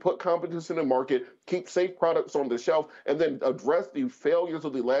to put competition in the market, keep safe products on the shelf, and then address the failures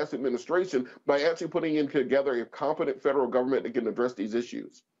of the last administration by actually putting in together a competent federal government that can address these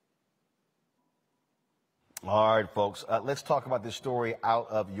issues. All right, folks, let's talk about this story out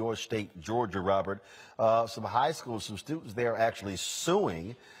of your state, Georgia, Robert. Some high schools, some students there are actually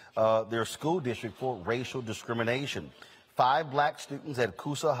suing their school district for racial discrimination. 5 black students at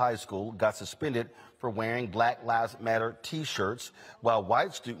Coosa High School got suspended for wearing Black Lives Matter T-shirts, while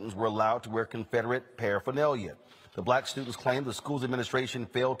white students were allowed to wear Confederate paraphernalia. The black students claim the school's administration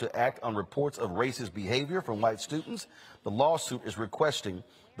failed to act on reports of racist behavior from white students. The lawsuit is requesting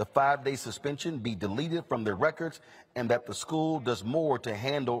the 5-day suspension be deleted from their records and that the school does more to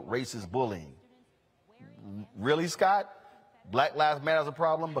handle racist bullying. Really, Scott? Black Lives Matter is a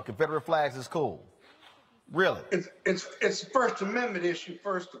problem, but Confederate flags is cool. Really? It's a First Amendment issue,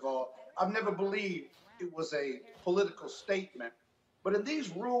 first of all. I've never believed it was a political statement. But in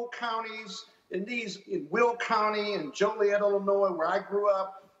these rural counties, in Will County and Joliet, Illinois, where I grew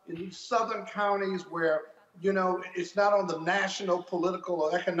up, in these southern counties where, you know, it's not on the national political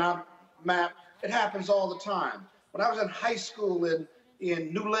or economic map, it happens all the time. When I was in high school in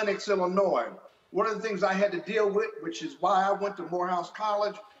New Lenox, Illinois, one of the things I had to deal with, which is why I went to Morehouse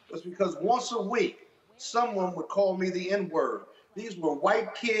College, was because once a week, someone would call me the N-word. These were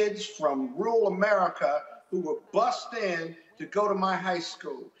white kids from rural America who were bussed in to go to my high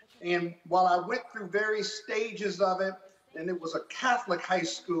school. And while I went through various stages of it, and it was a Catholic high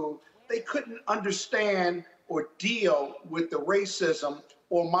school, they couldn't understand or deal with the racism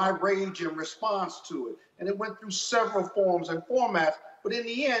or my rage in response to it. And it went through several forms and formats. But in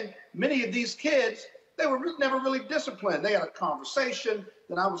the end, many of these kids, they were never really disciplined. They had a conversation,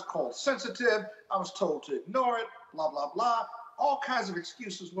 then I was called sensitive, I was told to ignore it, blah, blah, blah. All kinds of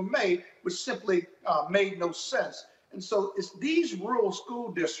excuses were made, which simply made no sense. And so it's these rural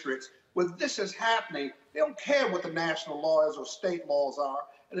school districts when this is happening, they don't care what the national law is or state laws are.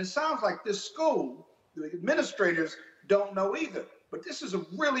 And it sounds like this school, the administrators don't know either. But this is a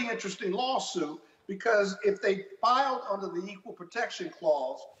really interesting lawsuit, because if they filed under the Equal Protection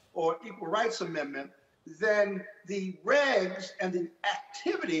Clause or Equal Rights Amendment, then the regs and the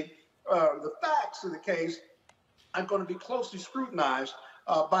activity, the facts of the case are going to be closely scrutinized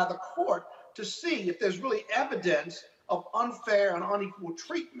by the court to see if there's really evidence of unfair and unequal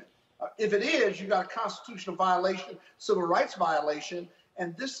treatment. If it is, you got a constitutional violation, civil rights violation,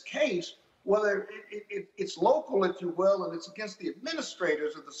 and this case, whether it's local, if you will, and it's against the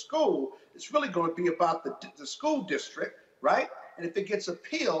administrators of the school, it's really going to be about the school district, right? And if it gets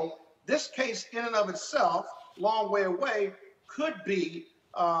appealed, this case in and of itself, long way away, could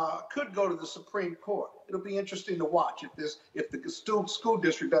go to the Supreme Court. It'll be interesting to watch if the school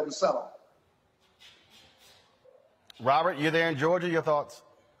district doesn't settle. Robert, you're there in Georgia. Your thoughts?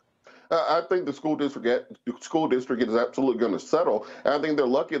 I think the school district is absolutely going to settle. And I think they're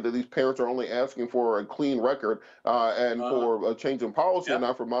lucky that these parents are only asking for a clean record and for a change in policy and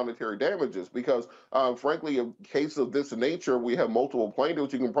not for monetary damages. Because, frankly, in case of this nature, we have multiple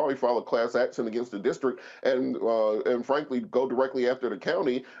plaintiffs. You can probably file a class action against the district and frankly, go directly after the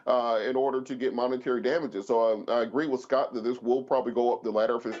county in order to get monetary damages. So I agree with Scott that this will probably go up the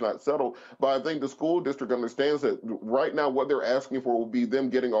ladder if it's not settled. But I think the school district understands that right now what they're asking for will be them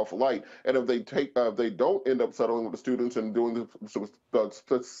getting off light. And if they don't end up settling with the students and doing the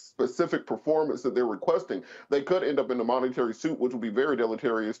specific performance that they're requesting, they could end up in a monetary suit, which would be very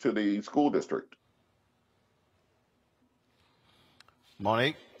deleterious to the school district.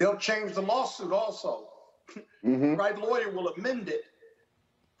 Monique? They'll change the lawsuit also. The right lawyer will amend it,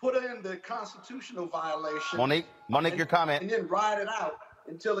 put in the constitutional violation. Monique, your comment. And then ride it out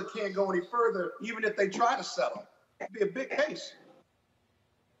until it can't go any further, even if they try to settle. It'd be a big case.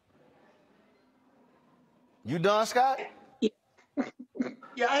 You done, Scott?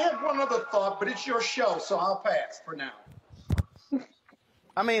 Yeah, I have one other thought, but it's your show, so I'll pass for now.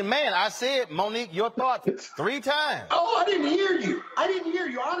 I mean, man, I said, Monique, your thoughts 3 times. Oh, I didn't hear you.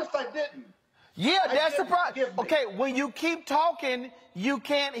 Honest, I didn't. Yeah, that's the problem. Okay, when you keep talking, you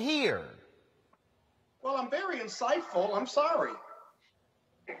can't hear. Well, I'm very insightful. I'm sorry.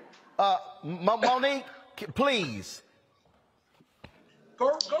 Monique, please.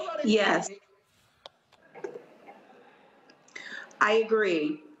 Go right ahead. Yes. Monique. I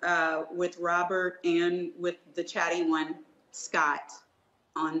agree with Robert and with the chatty one, Scott,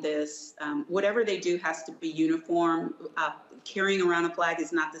 on this. Whatever they do has to be uniform. Carrying around a flag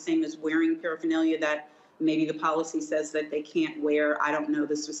is not the same as wearing paraphernalia that maybe the policy says that they can't wear. I don't know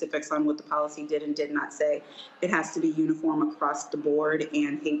the specifics on what the policy did and did not say. It has to be uniform across the board,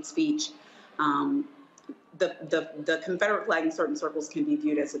 and hate speech. The Confederate flag in certain circles can be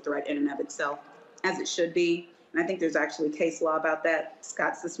viewed as a threat in and of itself, as it should be. And I think there's actually case law about that.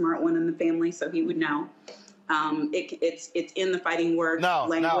 Scott's the smart one in the family, so he would know. It's in the fighting word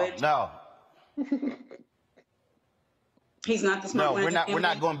language. No. He's not the smart one. No, we're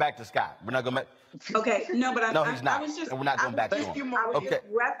not going back to Scott. We're not going back. Okay, no, but he's not. We're not going back to him. I was just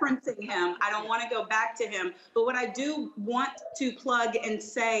referencing him. I don't want to go back to him. But what I do want to plug and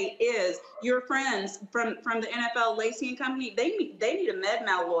say is your friends from the NFL, Lacey and company, they need a med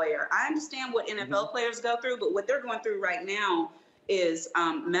mal lawyer. I understand what NFL players go through, but what they're going through right now is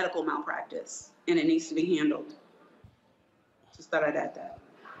medical malpractice, and it needs to be handled. Just thought I'd add that.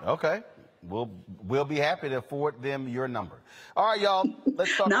 Okay. We'll be happy to forward them your number. All right, y'all.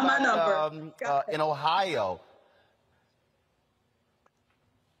 Let's talk Not about my number. In Ohio.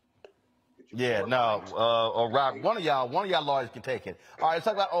 Yeah, no. Or Rob, one of y'all lawyers can take it. All right, let's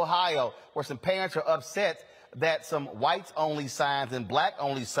talk about Ohio, where some parents are upset that some whites-only signs and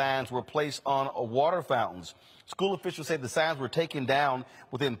black-only signs were placed on water fountains. School officials say the signs were taken down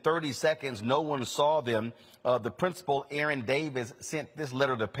within 30 seconds. No one saw them. The principal, Aaron Davis, sent this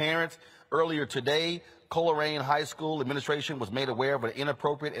letter to parents. Earlier today, Coleraine High School administration was made aware of an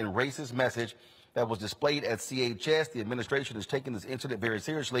inappropriate and racist message that was displayed at CHS. The administration is taking this incident very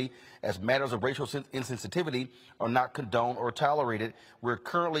seriously, as matters of racial insensitivity are not condoned or tolerated. We're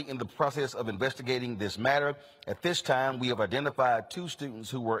currently in the process of investigating this matter. At this time, we have identified 2 students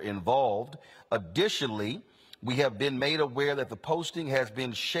who were involved. Additionally, we have been made aware that the posting has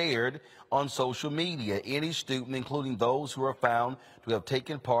been shared on social media. Any student, including those who are found to have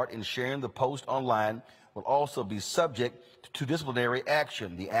taken part in sharing the post online, will also be subject to disciplinary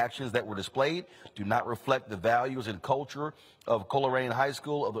action. The actions that were displayed do not reflect the values and culture of Coleraine High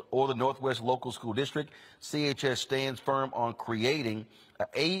School or the Northwest Local School District. CHS stands firm on creating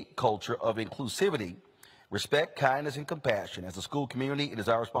a culture of inclusivity respect, kindness, and compassion. As a school community, it is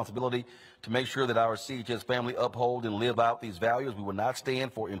our responsibility to make sure that our CHS family uphold and live out these values. We will not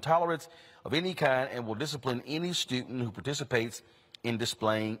stand for intolerance of any kind and will discipline any student who participates in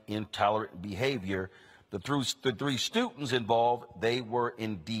displaying intolerant behavior. The three students involved, they were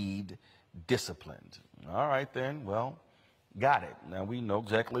indeed disciplined. All right, then. Well, got it. Now we know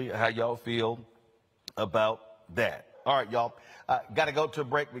exactly how y'all feel about that. All right, y'all. Got to go to a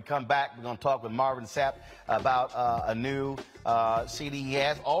break. We come back. We're going to talk with Marvin Sapp about a new CD he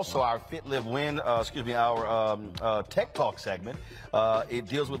has. Also, our Fit, Live, Win, our Tech Talk segment. It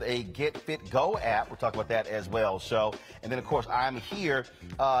deals with a Get Fit Go app. We'll talk about that as well. So, and then, of course, I'm here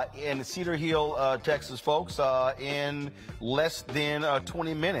in Cedar Hill, Texas, folks. In less than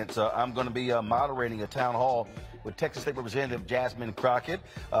 20 minutes, I'm going to be moderating a town hall with Texas State Representative Jasmine Crockett.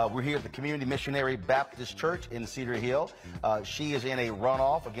 We're here at the Community Missionary Baptist Church in Cedar Hill. She is in a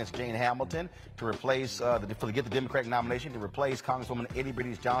runoff against Jane Hamilton to replace, to get the Democratic nomination to replace Congresswoman Eddie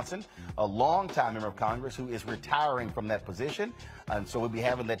Breedis Johnson, a longtime member of Congress who is retiring from that position. And so we'll be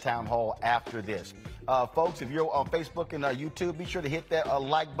having that town hall after this. Folks, if you're on Facebook and YouTube, be sure to hit that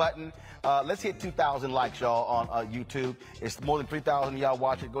like button. Let's hit 2,000 likes, y'all, on YouTube. It's more than 3,000 of y'all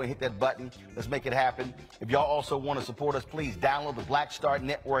watching. Go ahead and hit that button. Let's make it happen. If y'all also want to support us, please download the Black Star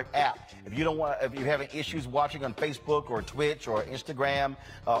Network app. If you're having issues watching on Facebook or Twitch or Instagram,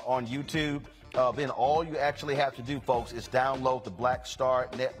 on YouTube, then all you actually have to do, folks, is download the Black Star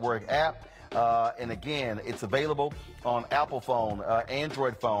Network app. And again, it's available on Apple phone,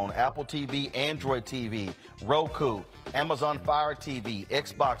 Android phone, Apple TV, Android TV, Roku, Amazon Fire TV,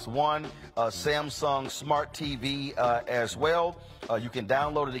 Xbox One, Samsung Smart TV as well. You can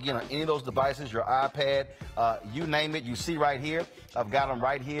download it again on any of those devices, your iPad, you name it. You see right here, I've got them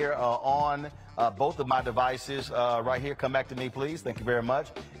right here on both of my devices right here. Come back to me, please. Thank you very much.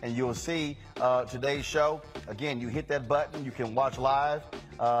 And you'll see today's show. Again, you hit that button, you can watch live.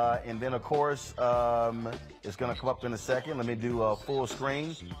 And then, of course, it's going to come up in a second. Let me do a full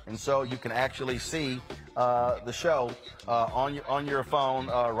screen. And so you can actually see the show on your phone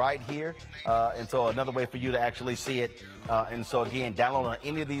right here. And so another way for you to actually see it. And so, again, download on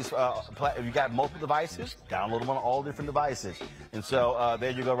any of these. If you got multiple devices, download them on all different devices. And so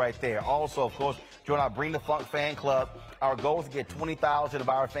there you go right there. Also, of course, join our Bring the Funk fan club. Our goal is to get 20,000 of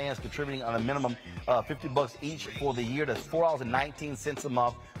our fans contributing on a minimum $50 each for the year. That's $4.19 a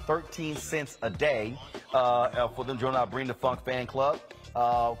month, 13 cents a day for them to join our Bring the Funk fan club.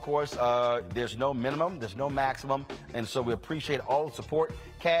 Of course, there's no minimum, there's no maximum, and so we appreciate all the support.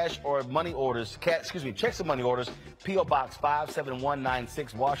 Cash or money orders, checks and money orders, P.O. Box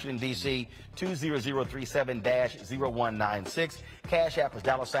 57196, Washington, D.C. 20037-0196. Cash App is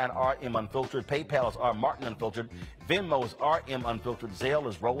 $RM Unfiltered. PayPal is R Martin Unfiltered. Venmo is RM Unfiltered. Zelle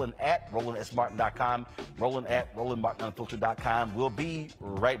is Roland at RolandSMartin.com. Roland at RolandMartinUnfiltered.com. We'll be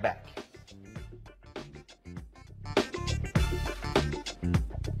right back.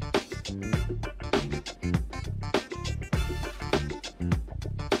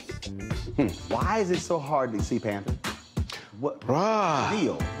 Why is it so hard to see Panther? What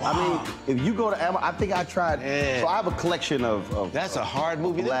deal? Wow. I mean, if you go to Amazon, I think I tried. So I have a collection of That's a hard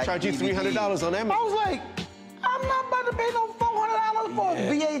movie. They charge you $300 on Amazon. I was like, I'm not about to pay no $400 for a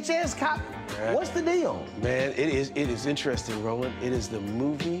VHS copy. Yeah. What's the deal? Man, it is interesting, Roland. It is the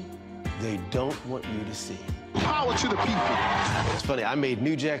movie they don't want you to see. Power to the people. It's funny, I made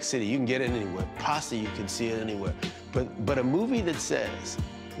New Jack City. You can get it anywhere. Pasta, you can see it anywhere. But a movie that says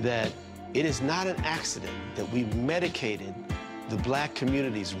that it is not an accident that we medicated the black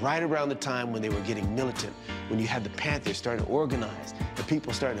communities right around the time when they were getting militant, when you had the Panthers starting to organize, the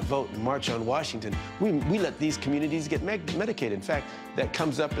people starting to vote and march on Washington. We let these communities get medicated. In fact, that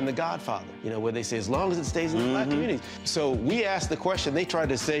comes up in The Godfather, where they say, as long as it stays in the black communities. So we asked the question, they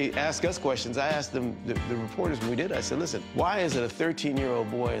tried to ask us questions. I asked them, the reporters when we did, I said, listen, why is it a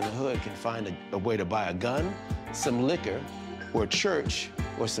 13-year-old boy in the hood can find a way to buy a gun, some liquor, or a church,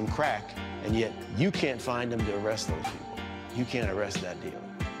 or some crack, and yet you can't find them to arrest those people? You can't arrest that dealer.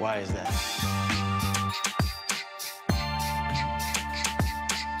 Why is that?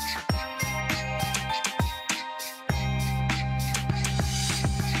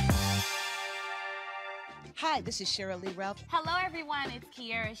 Hi, this is Cheryl Lee Ralph. Hello, everyone. It's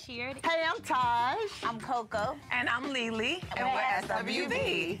Kiara Sheard. Hey, I'm Taj. I'm Coco. And I'm Lily. And we're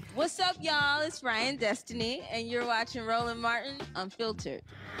SWV. What's up, y'all? It's Ryan Destiny, and you're watching Roland Martin Unfiltered.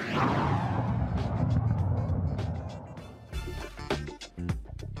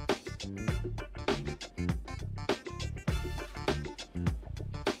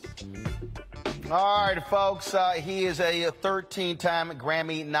 All right, folks. He is a 13-time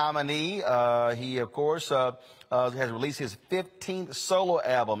Grammy nominee. He, of course, has released his 15th solo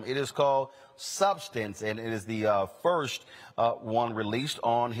album. It is called Substance, and it is the first one released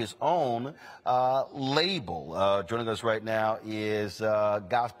on his own label. Joining us right now is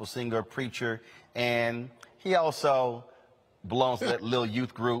gospel singer, preacher, and he also belongs to that little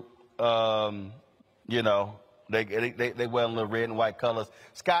youth group, you know. They wear little red and white colors.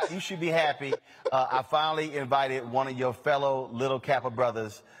 Scott, you should be happy. I finally invited one of your fellow Little Kappa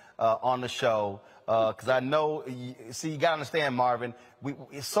brothers on the show because I know, you got to understand, Marvin,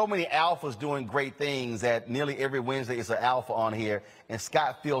 so many alphas doing great things that nearly every Wednesday is an alpha on here, and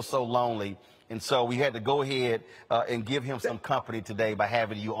Scott feels so lonely. And so we had to go ahead and give him some company today by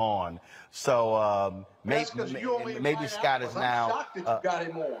having you on. So maybe Scott is now. I'm shocked that you got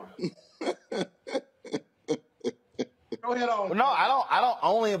him on. Go ahead on. Well, no, I don't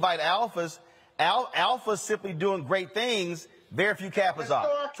only invite alphas. Alphas simply doing great things. Very few Kappas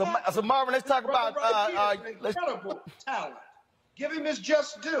are. So Marvin, let's talk about incredible talent. Give him his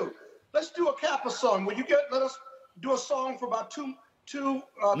just due. Let's do a Kappa song. Will you let us do a song for about two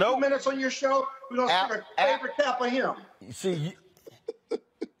minutes on your show? We're gonna sing our favorite Kappa hymn. See,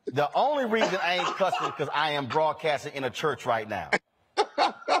 the only reason I ain't cussing is because I am broadcasting in a church right now.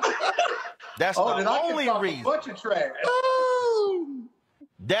 That's the only reason. A bunch of trash.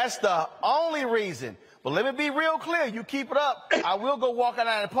 That's the only reason. But let me be real clear. You keep it up, I will go walk out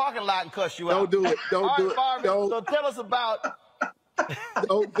in the parking lot and cuss you out. Don't do it. Don't do it. Marvin, so tell us about.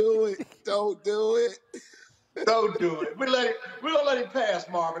 Don't do it. Don't do it. Don't do it. We're gonna let him pass,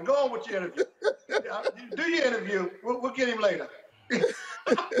 Marvin. Go on with your interview. Do your interview. We'll get him later.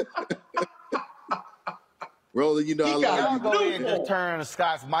 Roland, you know I love you. Go ahead and just turn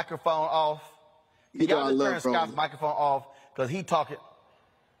Scott's microphone off. You know I love turn Scott's microphone off because he talking.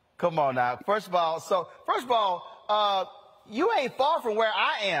 Come on now. First of all, you ain't far from where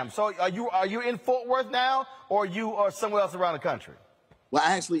I am. So are you in Fort Worth now, or you are somewhere else around the country? Well,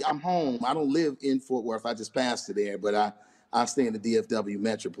 actually, I'm home. I don't live in Fort Worth. I just passed to there, but I stay in the DFW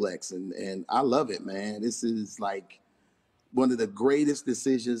Metroplex, and I love it, man. This is like one of the greatest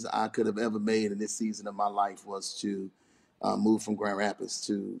decisions I could have ever made in this season of my life was to move from Grand Rapids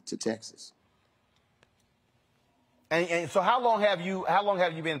to Texas. And so how long have you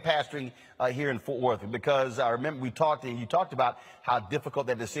been pastoring here in Fort Worth? Because I remember we talked and you talked about how difficult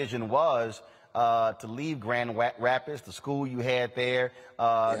that decision was to leave Grand Rapids, the school you had there,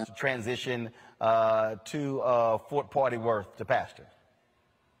 to transition to Fort Party Worth to pastor.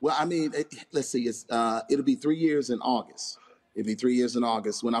 Well, I mean, let's see, it'll be 3 years in August. It'll be 3 years in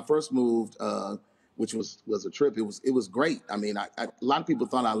August. When I first moved, which was a trip, it was great. I mean, a lot of people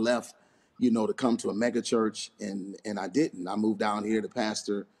thought I left, to come to a mega church, and I didn't. I moved down here to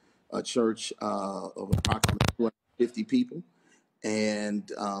pastor a church of approximately 250 people, and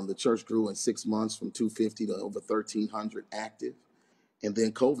the church grew in 6 months from 250 to over 1,300 active, and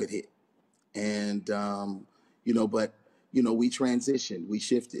then COVID hit, and we transitioned, we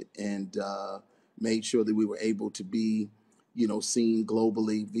shifted, and made sure that we were able to be, seen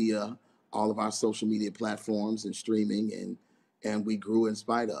globally via all of our social media platforms and streaming, and we grew in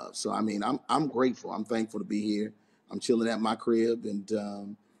spite of. So, I mean, I'm grateful. I'm thankful to be here. I'm chilling at my crib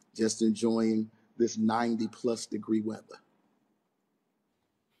and just enjoying this 90+ degree weather.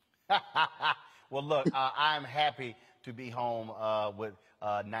 Well, look, I'm happy to be home with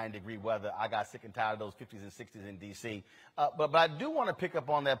 90-degree weather. I got sick and tired of those 50s and 60s in D.C. But I do want to pick up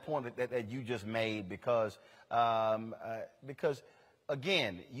on that point that you just made because,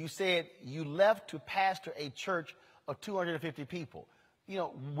 again, you said you left to pastor a church of 250 people.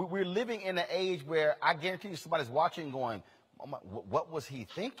 We're living in an age where I guarantee you somebody's watching going, oh my, what was he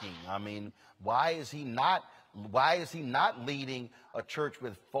thinking? I mean, why is he not leading a church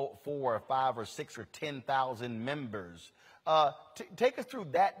with 4 or 5 or 6 or 10,000 members? Take us through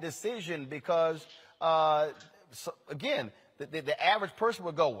that decision because, again, the average person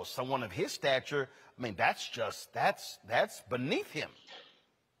would go, well, someone of his stature, I mean, that's beneath him.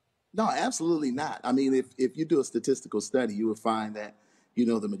 No, absolutely not. I mean, if you do a statistical study, you would find that,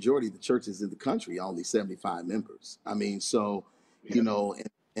 the majority of the churches in the country are only 75 members. I mean, so,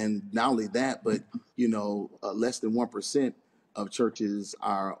 and not only that, but, less than 1% of churches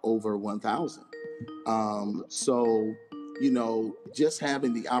are over 1,000. So, just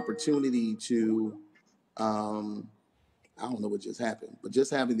having the opportunity to, I don't know what just happened, but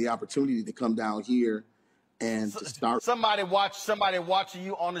just having the opportunity to come down here and to start. Somebody watching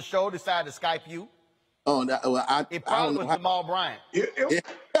you on the show decided to Skype you. Oh, it probably was Jamal Bryant.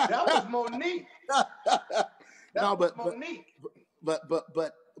 That was Monique. Monique. But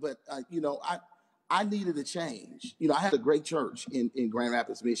I needed a change. You know, I had a great church in Grand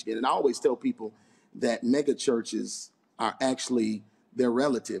Rapids, Michigan. And I always tell people that mega churches are actually, they're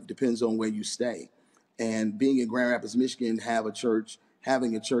relative, depends on where you stay. And being in Grand Rapids, Michigan,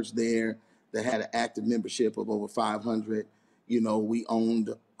 having a church there that had an active membership of over 500. You know, we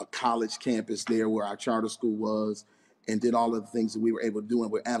owned a college campus there where our charter school was, and did all of the things that we were able to do,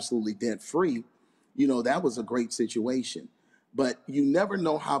 and we're absolutely debt free. You know, that was a great situation. But you never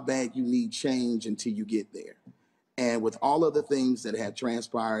know how bad you need change until you get there. And with all of the things that had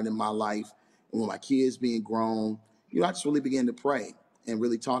transpired in my life, and with my kids being grown, you know, I just really began to pray and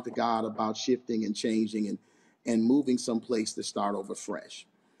really talk to God about shifting and changing and moving someplace to start over fresh.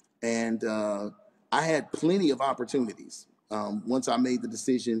 And I had plenty of opportunities. Once I made the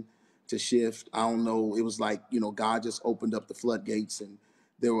decision to shift, I don't know, it was like, you know, God just opened up the floodgates, and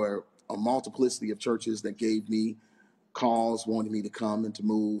there were a multiplicity of churches that gave me calls wanting me to come and to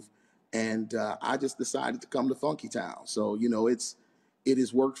move. And I just decided to come to Funky Town. So, you know, it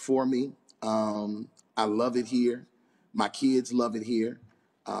has worked for me. I love it here. My kids love it here.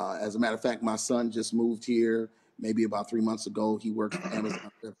 As a matter of fact, my son just moved here maybe about 3 months ago. He works for Amazon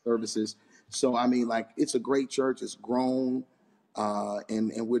Web Services. So, I mean, like, it's a great church. It's grown,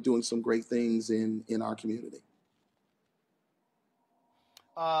 and we're doing some great things in our community.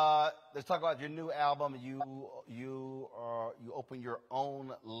 Let's talk about your new album. You open your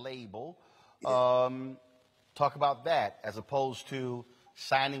own label. Talk about that as opposed to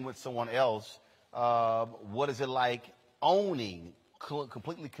signing with someone else. What is it like owning,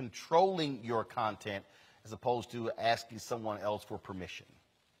 completely controlling your content as opposed to asking someone else for permission?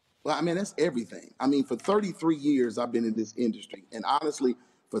 Well, I mean, that's everything. I mean, for 33 years, I've been in this industry. And honestly,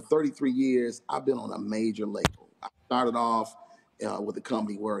 for 33 years, I've been on a major label. I started off with the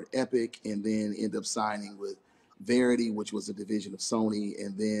company Word Epic, and then ended up signing with Verity, which was a division of Sony,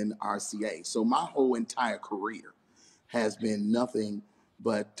 and then RCA. So my whole entire career has been nothing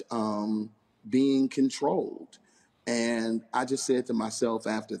but being controlled. And I just said to myself,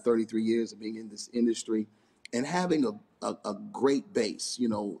 after 33 years of being in this industry and having a great base, you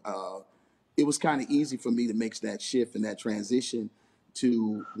know, it was kind of easy for me to make that shift and that transition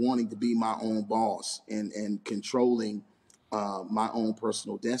to wanting to be my own boss and controlling my own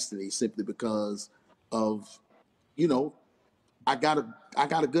personal destiny, simply because of, you know, I got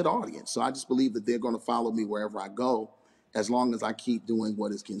a good audience. So I just believe that they're going to follow me wherever I go, as long as I keep doing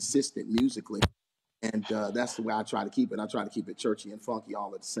what is consistent musically. And that's the way I try to keep it. I try to keep it churchy and funky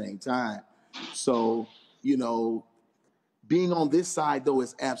all at the same time. So, you know, being on this side, though,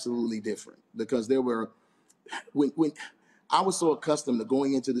 is absolutely different, because there were, when I was so accustomed to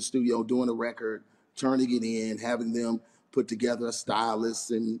going into the studio, doing a record, turning it in, having them put together a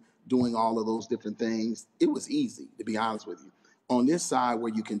stylist and doing all of those different things, it was easy, to be honest with you. On this side,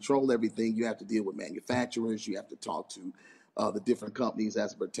 where you control everything, you have to deal with manufacturers, you have to talk to the different companies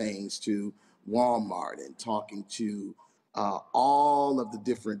as it pertains to Walmart, and talking to all of the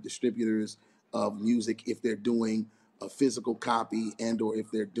different distributors of music, if they're doing a physical copy and or if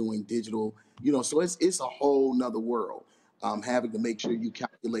they're doing digital, you know, so it's a whole nother world. Having to make sure you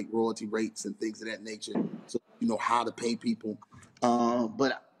calculate royalty rates and things of that nature, so you know how to pay people.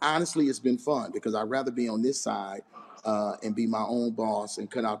 But honestly, it's been fun, because I'd rather be on this side and be my own boss and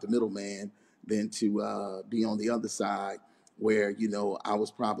cut out the middleman than to be on the other side, where, you know, I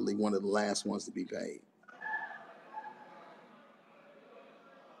was probably one of the last ones to be paid.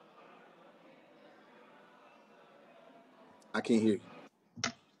 I can't hear you.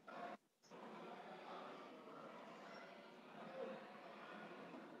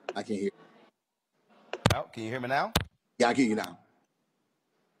 I can't hear you. Oh, can you hear me now? Yeah, I can hear you now.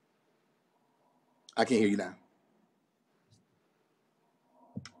 I can't hear you now.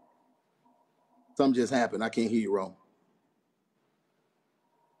 Something just happened. I can't hear you, Ro.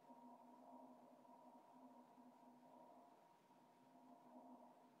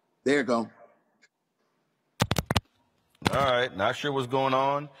 There you go. All right, not sure what's going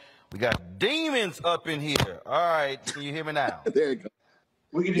on. We got demons up in here. All right, can you hear me now? There you go.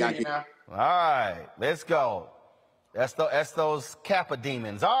 We can hear you now. All right, let's go. That's those Kappa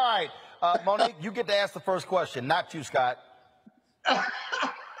demons. All right, Monique, you get to ask the first question, not you, Scott.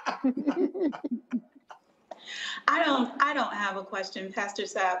 I don't have a question, Pastor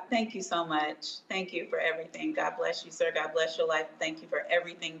Sapp. Thank you so much. Thank you for everything. God bless you, sir. God bless your life. Thank you for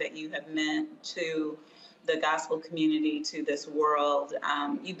everything that you have meant to the gospel community, to this world.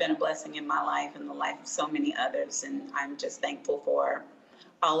 You've been a blessing in my life and the life of so many others, and I'm just thankful for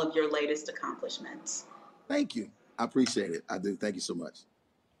all of your latest accomplishments. Thank you. I appreciate it. I do. Thank you so much.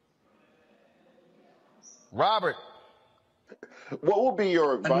 Robert. What would be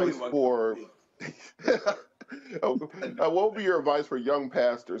your advice for What would be your advice for young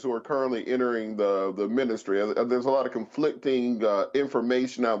pastors who are currently entering the ministry? There's a lot of conflicting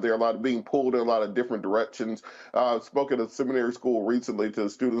information out there, a lot of being pulled in a lot of different directions. I've spoken at seminary school recently to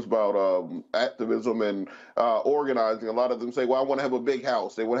students about activism and organizing. A lot of them say, well, I want to have a big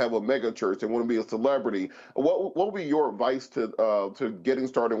house. They want to have a mega church. They want to be a celebrity. What would be your advice to getting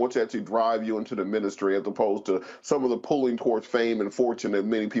started? What should actually drive you into the ministry as opposed to some of the pulling towards fame and fortune that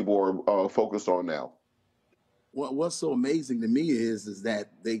many people are focused on now? What's so amazing to me is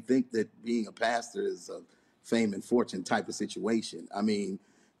that they think that being a pastor is a fame and fortune type of situation. I mean,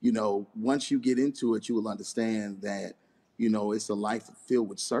 once you get into it, you will understand that, it's a life filled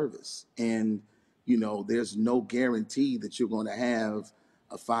with service. And, there's no guarantee that you're going to have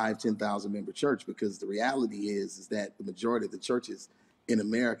a 5,000-10,000 member church, because the reality is that the majority of the churches in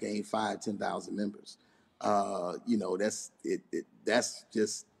America ain't 5,000-10,000 members. That's it. That's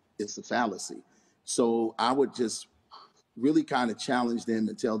just, it's a fallacy. So I would just really kind of challenge them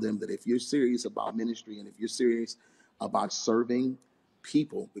and tell them that if you're serious about ministry and if you're serious about serving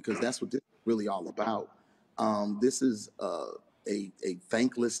people, because that's what this is really all about, this is a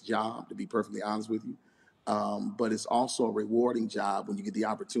thankless job, to be perfectly honest with you. But it's also a rewarding job when you get the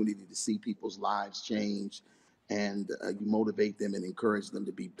opportunity to see people's lives change and you motivate them and encourage them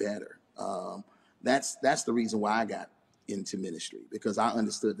to be better. That's the reason why I got into ministry, because I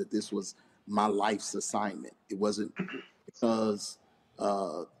understood that this was my life's assignment. It wasn't because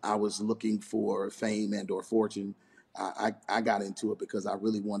I was looking for fame and or fortune. I got into it because I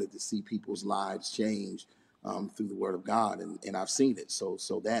really wanted to see people's lives change through the Word of God, and I've seen it. So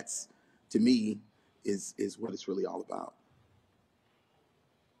that's, to me, is what it's really all about.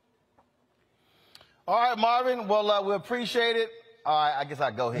 All right, Marvin. Well, we appreciate it. All right, I guess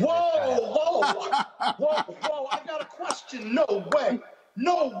I'll go ahead. Whoa! I got a question. No way.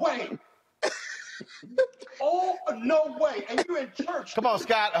 Oh, no way. And you're in church. Come on,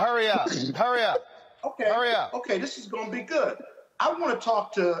 Scott. Hurry up. Okay. Hurry up. Okay, this is going to be good. I want to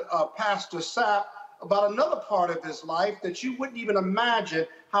talk to Pastor Sapp about another part of his life that you wouldn't even imagine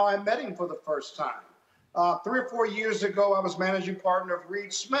how I met him for the first time. 3 or 4 years ago, I was managing partner of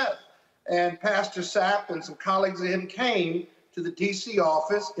Reed Smith, and Pastor Sapp and some colleagues of him came to the D.C.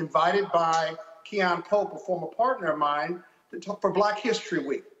 office, invited by Keon Pope, a former partner of mine, to talk for Black History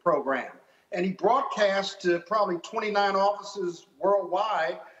Week program. And he broadcast to probably 29 offices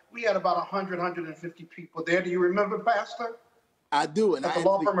worldwide. We had about 100, 150 people there. Do you remember, Pastor? I do. And at the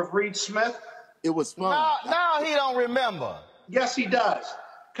law firm of Reed Smith? It was fun. No, he don't remember. Yes, he does.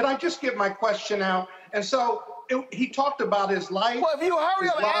 Can I just get my question out? And so he talked about his life. Well, if you hurry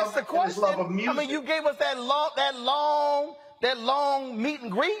up and ask the question, his love of music. I mean, you gave us that long meet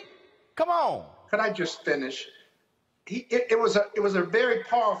and greet. Come on. Can I just finish? It was a very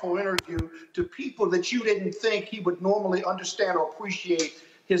powerful interview to people that you didn't think he would normally understand or appreciate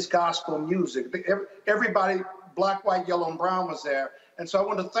his gospel music. Everybody, black, white, yellow, and brown was there. And so I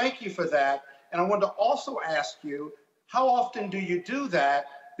want to thank you for that. And I want to also ask you, how often do you do that?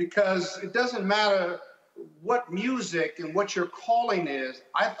 Because it doesn't matter what music and what your calling is.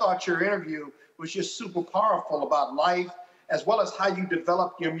 I thought your interview was just super powerful about life, as well as how you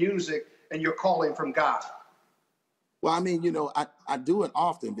develop your music and your calling from God. Well, I mean, I do it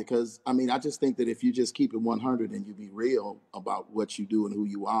often because, I just think that if you just keep it 100 and you be real about what you do and who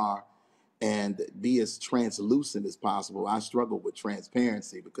you are and be as translucent as possible. I struggle with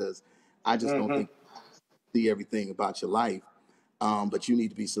transparency because I just don't think you see everything about your life. But you need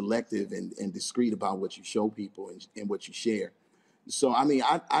to be selective and discreet about what you show people and what you share. So, I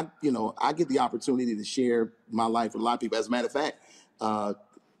get the opportunity to share my life with a lot of people. As a matter of fact,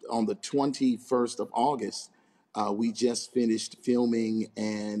 on the 21st of August, we just finished filming,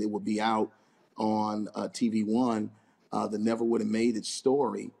 and it will be out on TV One. The Never Would Have Made It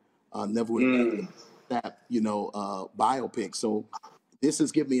story, Never Would Have Made It, that biopic. So this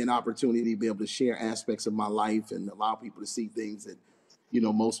has given me an opportunity to be able to share aspects of my life and allow people to see things that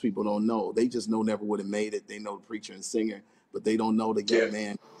most people don't know. They just know Never Would Have Made It. They know the preacher and singer, but they don't know the young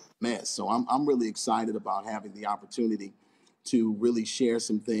man mess. So I'm really excited about having the opportunity to really share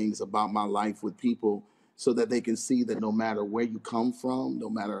some things about my life with people, so that they can see that no matter where you come from,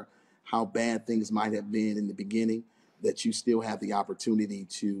 no matter how bad things might have been in the beginning, that you still have the opportunity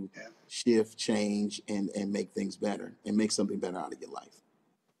to shift, change, and make things better and make something better out of your life.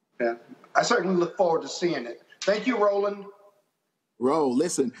 Yeah, I certainly look forward to seeing it. Thank you, Roland.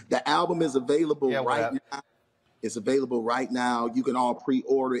 Listen, the album is available right now. It's available right now. You can all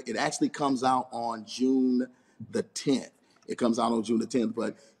pre-order it. It actually comes out on June the 10th. It comes out on June the 10th,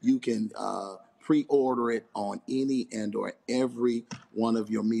 but you can pre-order it on any and or every one of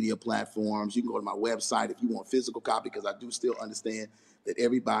your media platforms. You can go to my website if you want physical copy, because I do still understand that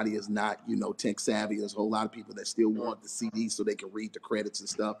everybody is not, tech savvy. There's a whole lot of people that still want the CD so they can read the credits and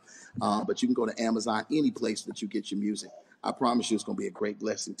stuff. But you can go to Amazon, any place that you get your music. I promise you it's going to be a great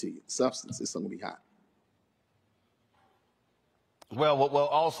blessing to you. Substance, it's going to be hot. Well,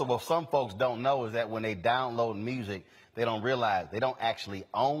 also, what some folks don't know is that when they download music, they don't realize they don't actually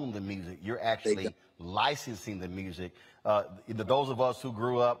own the music. You're actually licensing the music. Those of us who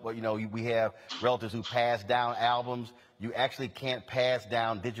grew up, we have relatives who pass down albums. You actually can't pass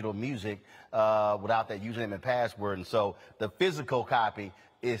down digital music without that username and password. And so the physical copy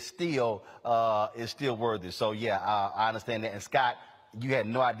is still worthy. So yeah, I understand that. And Scott, you had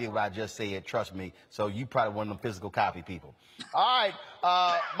no idea what I just said. Trust me. So you probably one of them physical copy people. All right,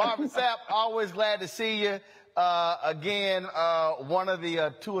 Marvin Sapp, always glad to see you. Again, one of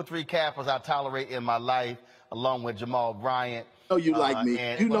the 2 or 3 Kappas I tolerate in my life, along with Jamal Bryant. You like me.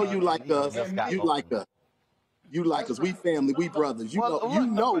 You like us. You like us. You like us. We family. We brothers. We brothers.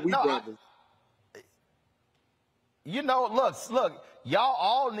 Look, y'all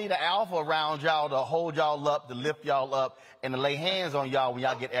all need an alpha around y'all to hold y'all up, to lift y'all up, and to lay hands on y'all when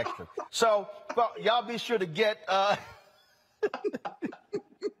y'all get extra. So y'all be sure to get Pastor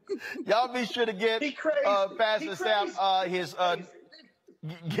Sapp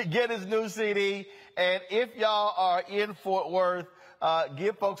get his new CD. And if y'all are in Fort Worth,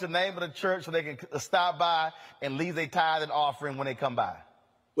 give folks the name of the church so they can stop by and leave their tithe and offering when they come by.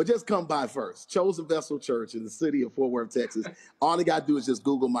 Well, just come by first. Chosen Vessel Church in the city of Fort Worth, Texas. All you got to do is just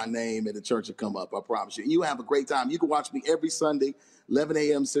Google my name and the church will come up. I promise you. You have a great time. You can watch me every Sunday, 11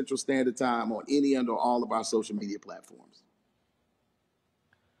 a.m. Central Standard Time on any and or all of our social media platforms.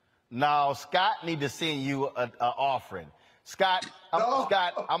 Now, Scott need to send you an offering. Scott,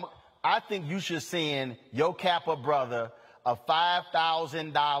 I think you should send your Kappa brother a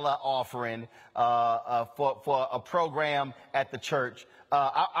 $5,000 offering for a program at the church.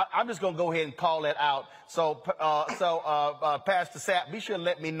 I'm just going to go ahead and call that out. So Pastor Sapp, be sure to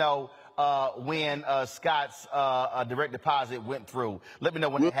let me know when Scott's direct deposit went through. Let me know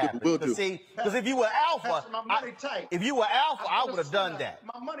when it happened. Because if you were alpha, I would have done that.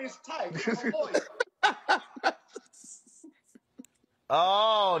 My money's tight. I'm a lawyer.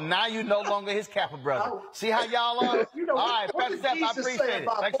 Oh, now you no longer his Kappa brother. See how y'all are? All right, Pastor Sapp, I appreciate it.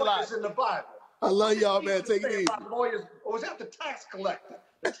 Thanks a lot. In the Bible? I love y'all, man. Take it easy. Lawyers, or was that the tax collector?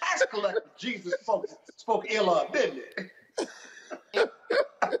 The tax collector, Jesus spoke ill of, didn't it?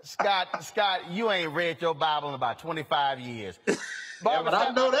 Scott, you ain't read your Bible in about 25 years. Yeah, but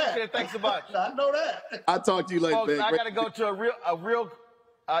I know that. Thanks a bunch. I know that. I'll talk to you later, folks, man. I got to go to a real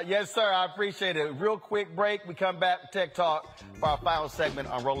yes, sir, I appreciate it. Real quick break. We come back to Tech Talk for our final segment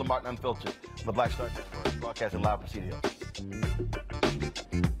on Roland Martin Unfiltered, the Black Star Network, broadcasting live from Studio.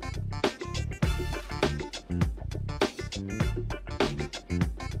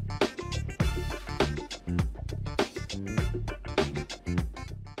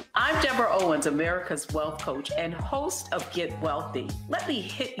 I'm Deborah Owens, America's Wealth Coach and host of Get Wealthy. Let me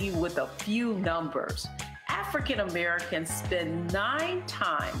hit you with a few numbers. African Americans spend 9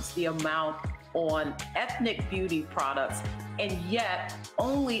 times the amount on ethnic beauty products and yet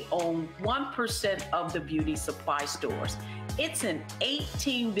only own 1% of the beauty supply stores. It's an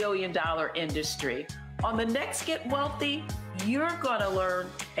 $18 billion industry. On the next Get Wealthy, you're going to learn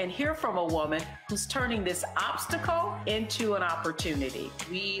and hear from a woman who's turning this obstacle into an opportunity.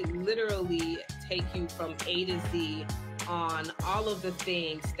 We literally take you from A to Z on all of the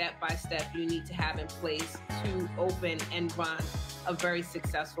things step by step you need to have in place to open and run a very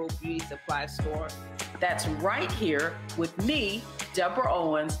successful beauty supply store. That's right here with me, Deborah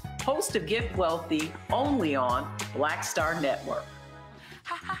Owens, host of Get Wealthy, only on Black Star Network.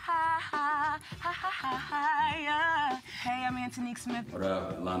 Hey, I'm Antonique Smith. What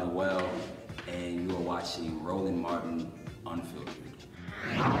up, Lana Well, and you are watching Roland Martin Unfiltered.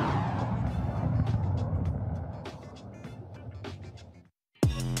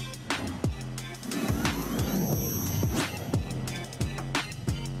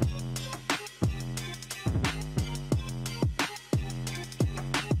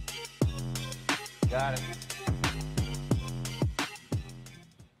 Got it.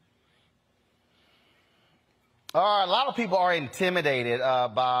 All right, a lot of people are intimidated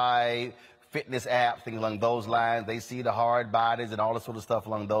by fitness apps, things along those lines. They see the hard bodies and all this sort of stuff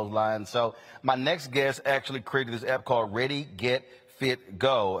along those lines. So my next guest actually created this app called Ready, Get, Fit,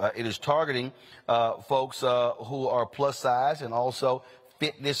 Go. It is targeting folks who are plus size and also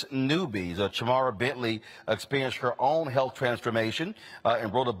fitness newbies. Chamara Bentley experienced her own health transformation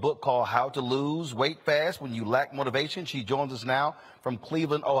and wrote a book called How to Lose Weight Fast When You Lack Motivation. She joins us now from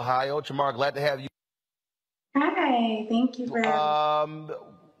Cleveland, Ohio. Chamara, glad to have you. Hi, thank you for having me.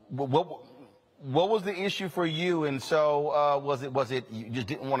 What was the issue for you? And so was it you just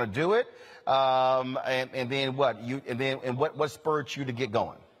didn't want to do it? And then what? What spurred you to get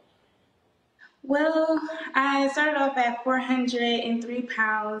going? Well, I started off at 403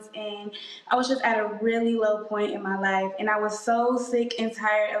 pounds, and I was just at a really low point in my life. And I was so sick and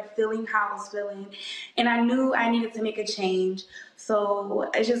tired of feeling how I was feeling. And I knew I needed to make a change.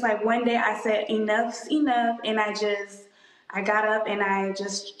 So it's just like one day I said, enough's enough. And I got up and I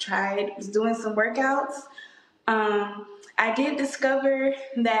just tried doing some workouts. I did discover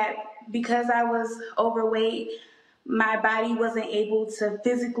that because I was overweight, my body wasn't able to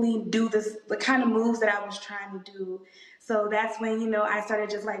physically do the kind of moves that I was trying to do. So that's when, I started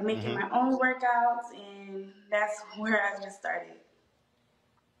just like making my own workouts, and that's where I just started.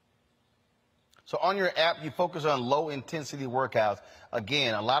 So on your app, you focus on low intensity workouts.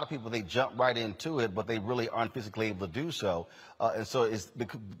 Again, a lot of people, they jump right into it, but they really aren't physically able to do so. And so it's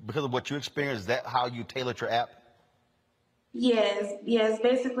because of what you experienced, is that how you tailored your app? Yes.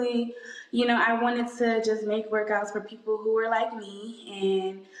 Basically, I wanted to just make workouts for people who were like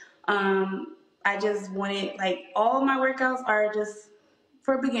me, and I just wanted, like, all of my workouts are just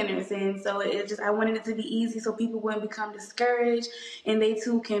for beginners, and so I wanted it to be easy so people wouldn't become discouraged, and they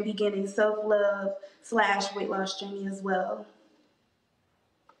too can begin a self-love / weight loss journey as well.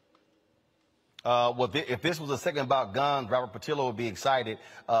 If this was a segment about guns, Robert Patillo would be excited.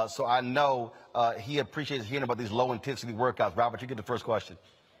 So I know he appreciates hearing about these low-intensity workouts. Robert, you get the first question.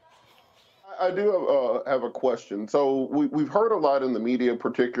 I do have a question. So we've heard a lot in the media,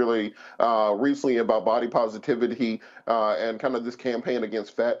 particularly recently, about body positivity and kind of this campaign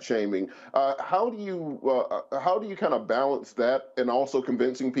against fat shaming. How do you kind of balance that and also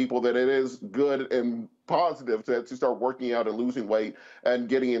convincing people that it is good and positive to start working out and losing weight and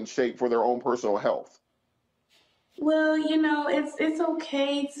getting in shape for their own personal health? Well, it's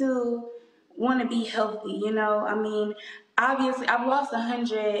okay to want to be healthy. I mean, obviously, I've lost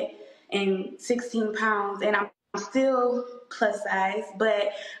 116 pounds, and I'm still plus size,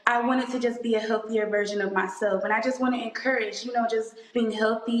 but I wanted to just be a healthier version of myself. And I just want to encourage, just being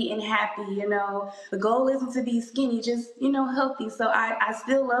healthy and happy. The goal isn't to be skinny, just, healthy. So I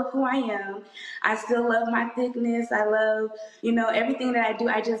still love who I am. I still love my thickness. I love, everything that I do.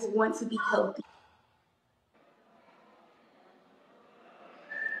 I just want to be healthy.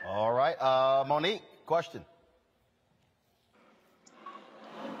 All right. Monique, question.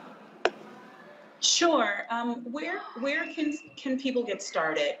 Sure. Where can people get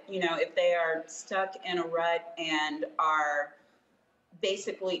started? If they are stuck in a rut and are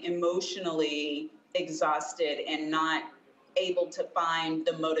basically emotionally exhausted and not able to find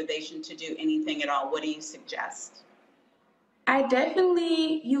the motivation to do anything at all, what do you suggest?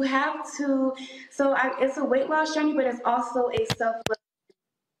 You have to, it's a weight loss journey, but it's also a self-love.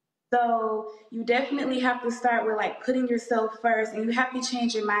 So you definitely have to start with like putting yourself first, and you have to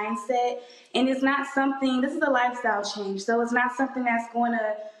change your mindset. And it's not something, this is a lifestyle change. So it's not something that's going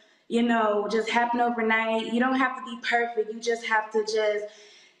to, just happen overnight. You don't have to be perfect. You just have to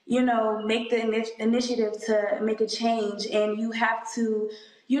make the initiative to make a change. And you have to,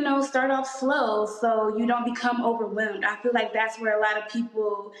 start off slow so you don't become overwhelmed. I feel like that's where a lot of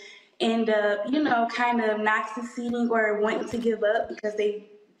people end up, kind of not succeeding or wanting to give up because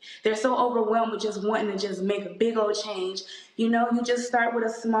they're so overwhelmed with just wanting to just make a big old change. You just start with a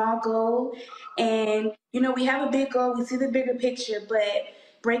small goal, and, we have a big goal, we see the bigger picture, but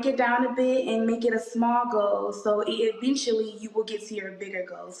break it down a bit and make it a small goal. So eventually you will get to your bigger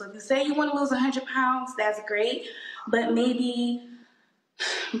goal. So if you say you want to lose 100 pounds, that's great, but maybe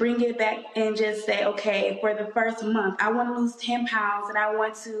bring it back and just say, okay, for the first month, I want to lose 10 pounds and I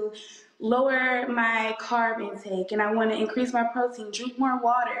want to lower my carb intake and I want to increase my protein, drink more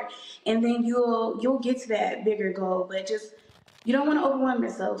water, and then you'll get to that bigger goal. But you don't want to overwhelm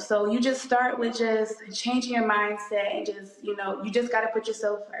yourself. So you just start with just changing your mindset and just, you just got to put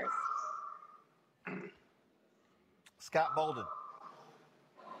yourself first. Scott Bolden.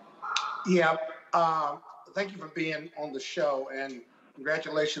 Yeah. Thank you for being on the show, and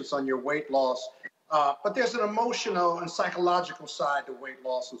congratulations on your weight loss. But there's an emotional and psychological side to weight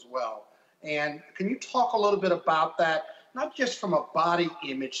loss as well. And can you talk a little bit about that, not just from a body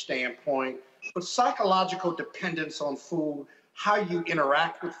image standpoint, but psychological dependence on food, how you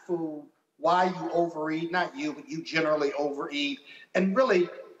interact with food, why you overeat, not you, but you generally overeat, and really,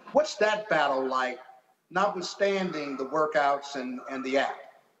 what's that battle like notwithstanding the workouts and the app?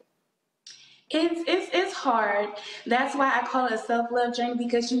 It's hard. That's why I call it a self-love journey,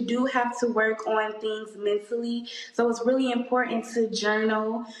 because you do have to work on things mentally. So it's really important to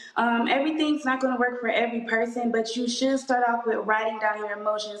journal. Everything's not going to work for every person, but you should start off with writing down your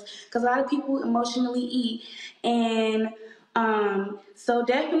emotions, because a lot of people emotionally eat. And so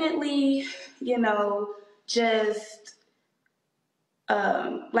definitely, just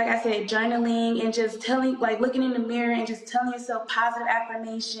like I said, journaling and just looking in the mirror and just telling yourself positive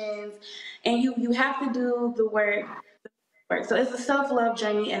affirmations. And you have to do the work. So it's a self-love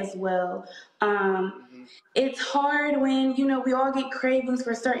journey as well. It's hard when, we all get cravings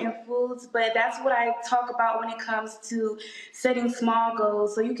for certain foods, but that's what I talk about when it comes to setting small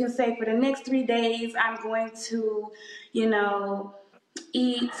goals. So you can say, for the next 3 days, I'm going to,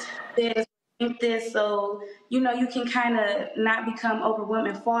 eat this, drink this, so you can kind of not become overwhelmed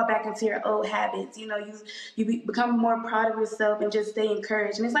and fall back into your old habits. You become more proud of yourself and just stay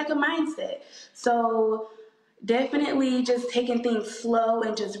encouraged, and it's like a mindset. So definitely just taking things slow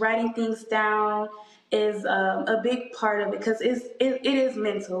and just writing things down is a big part of it, because it is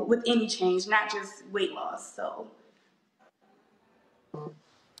mental with any change, not just weight loss. So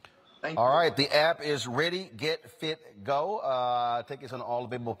all right, the app is ready, get fit, go. Take us on all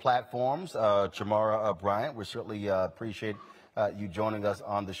available platforms. Chamara Bryant, we certainly appreciate you joining us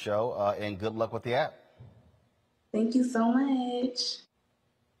on the show, and good luck with the app. Thank you so much.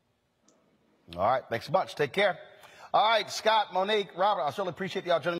 All right, thanks so much. Take care. All right, Scott, Monique, Robert, I certainly appreciate y'all joining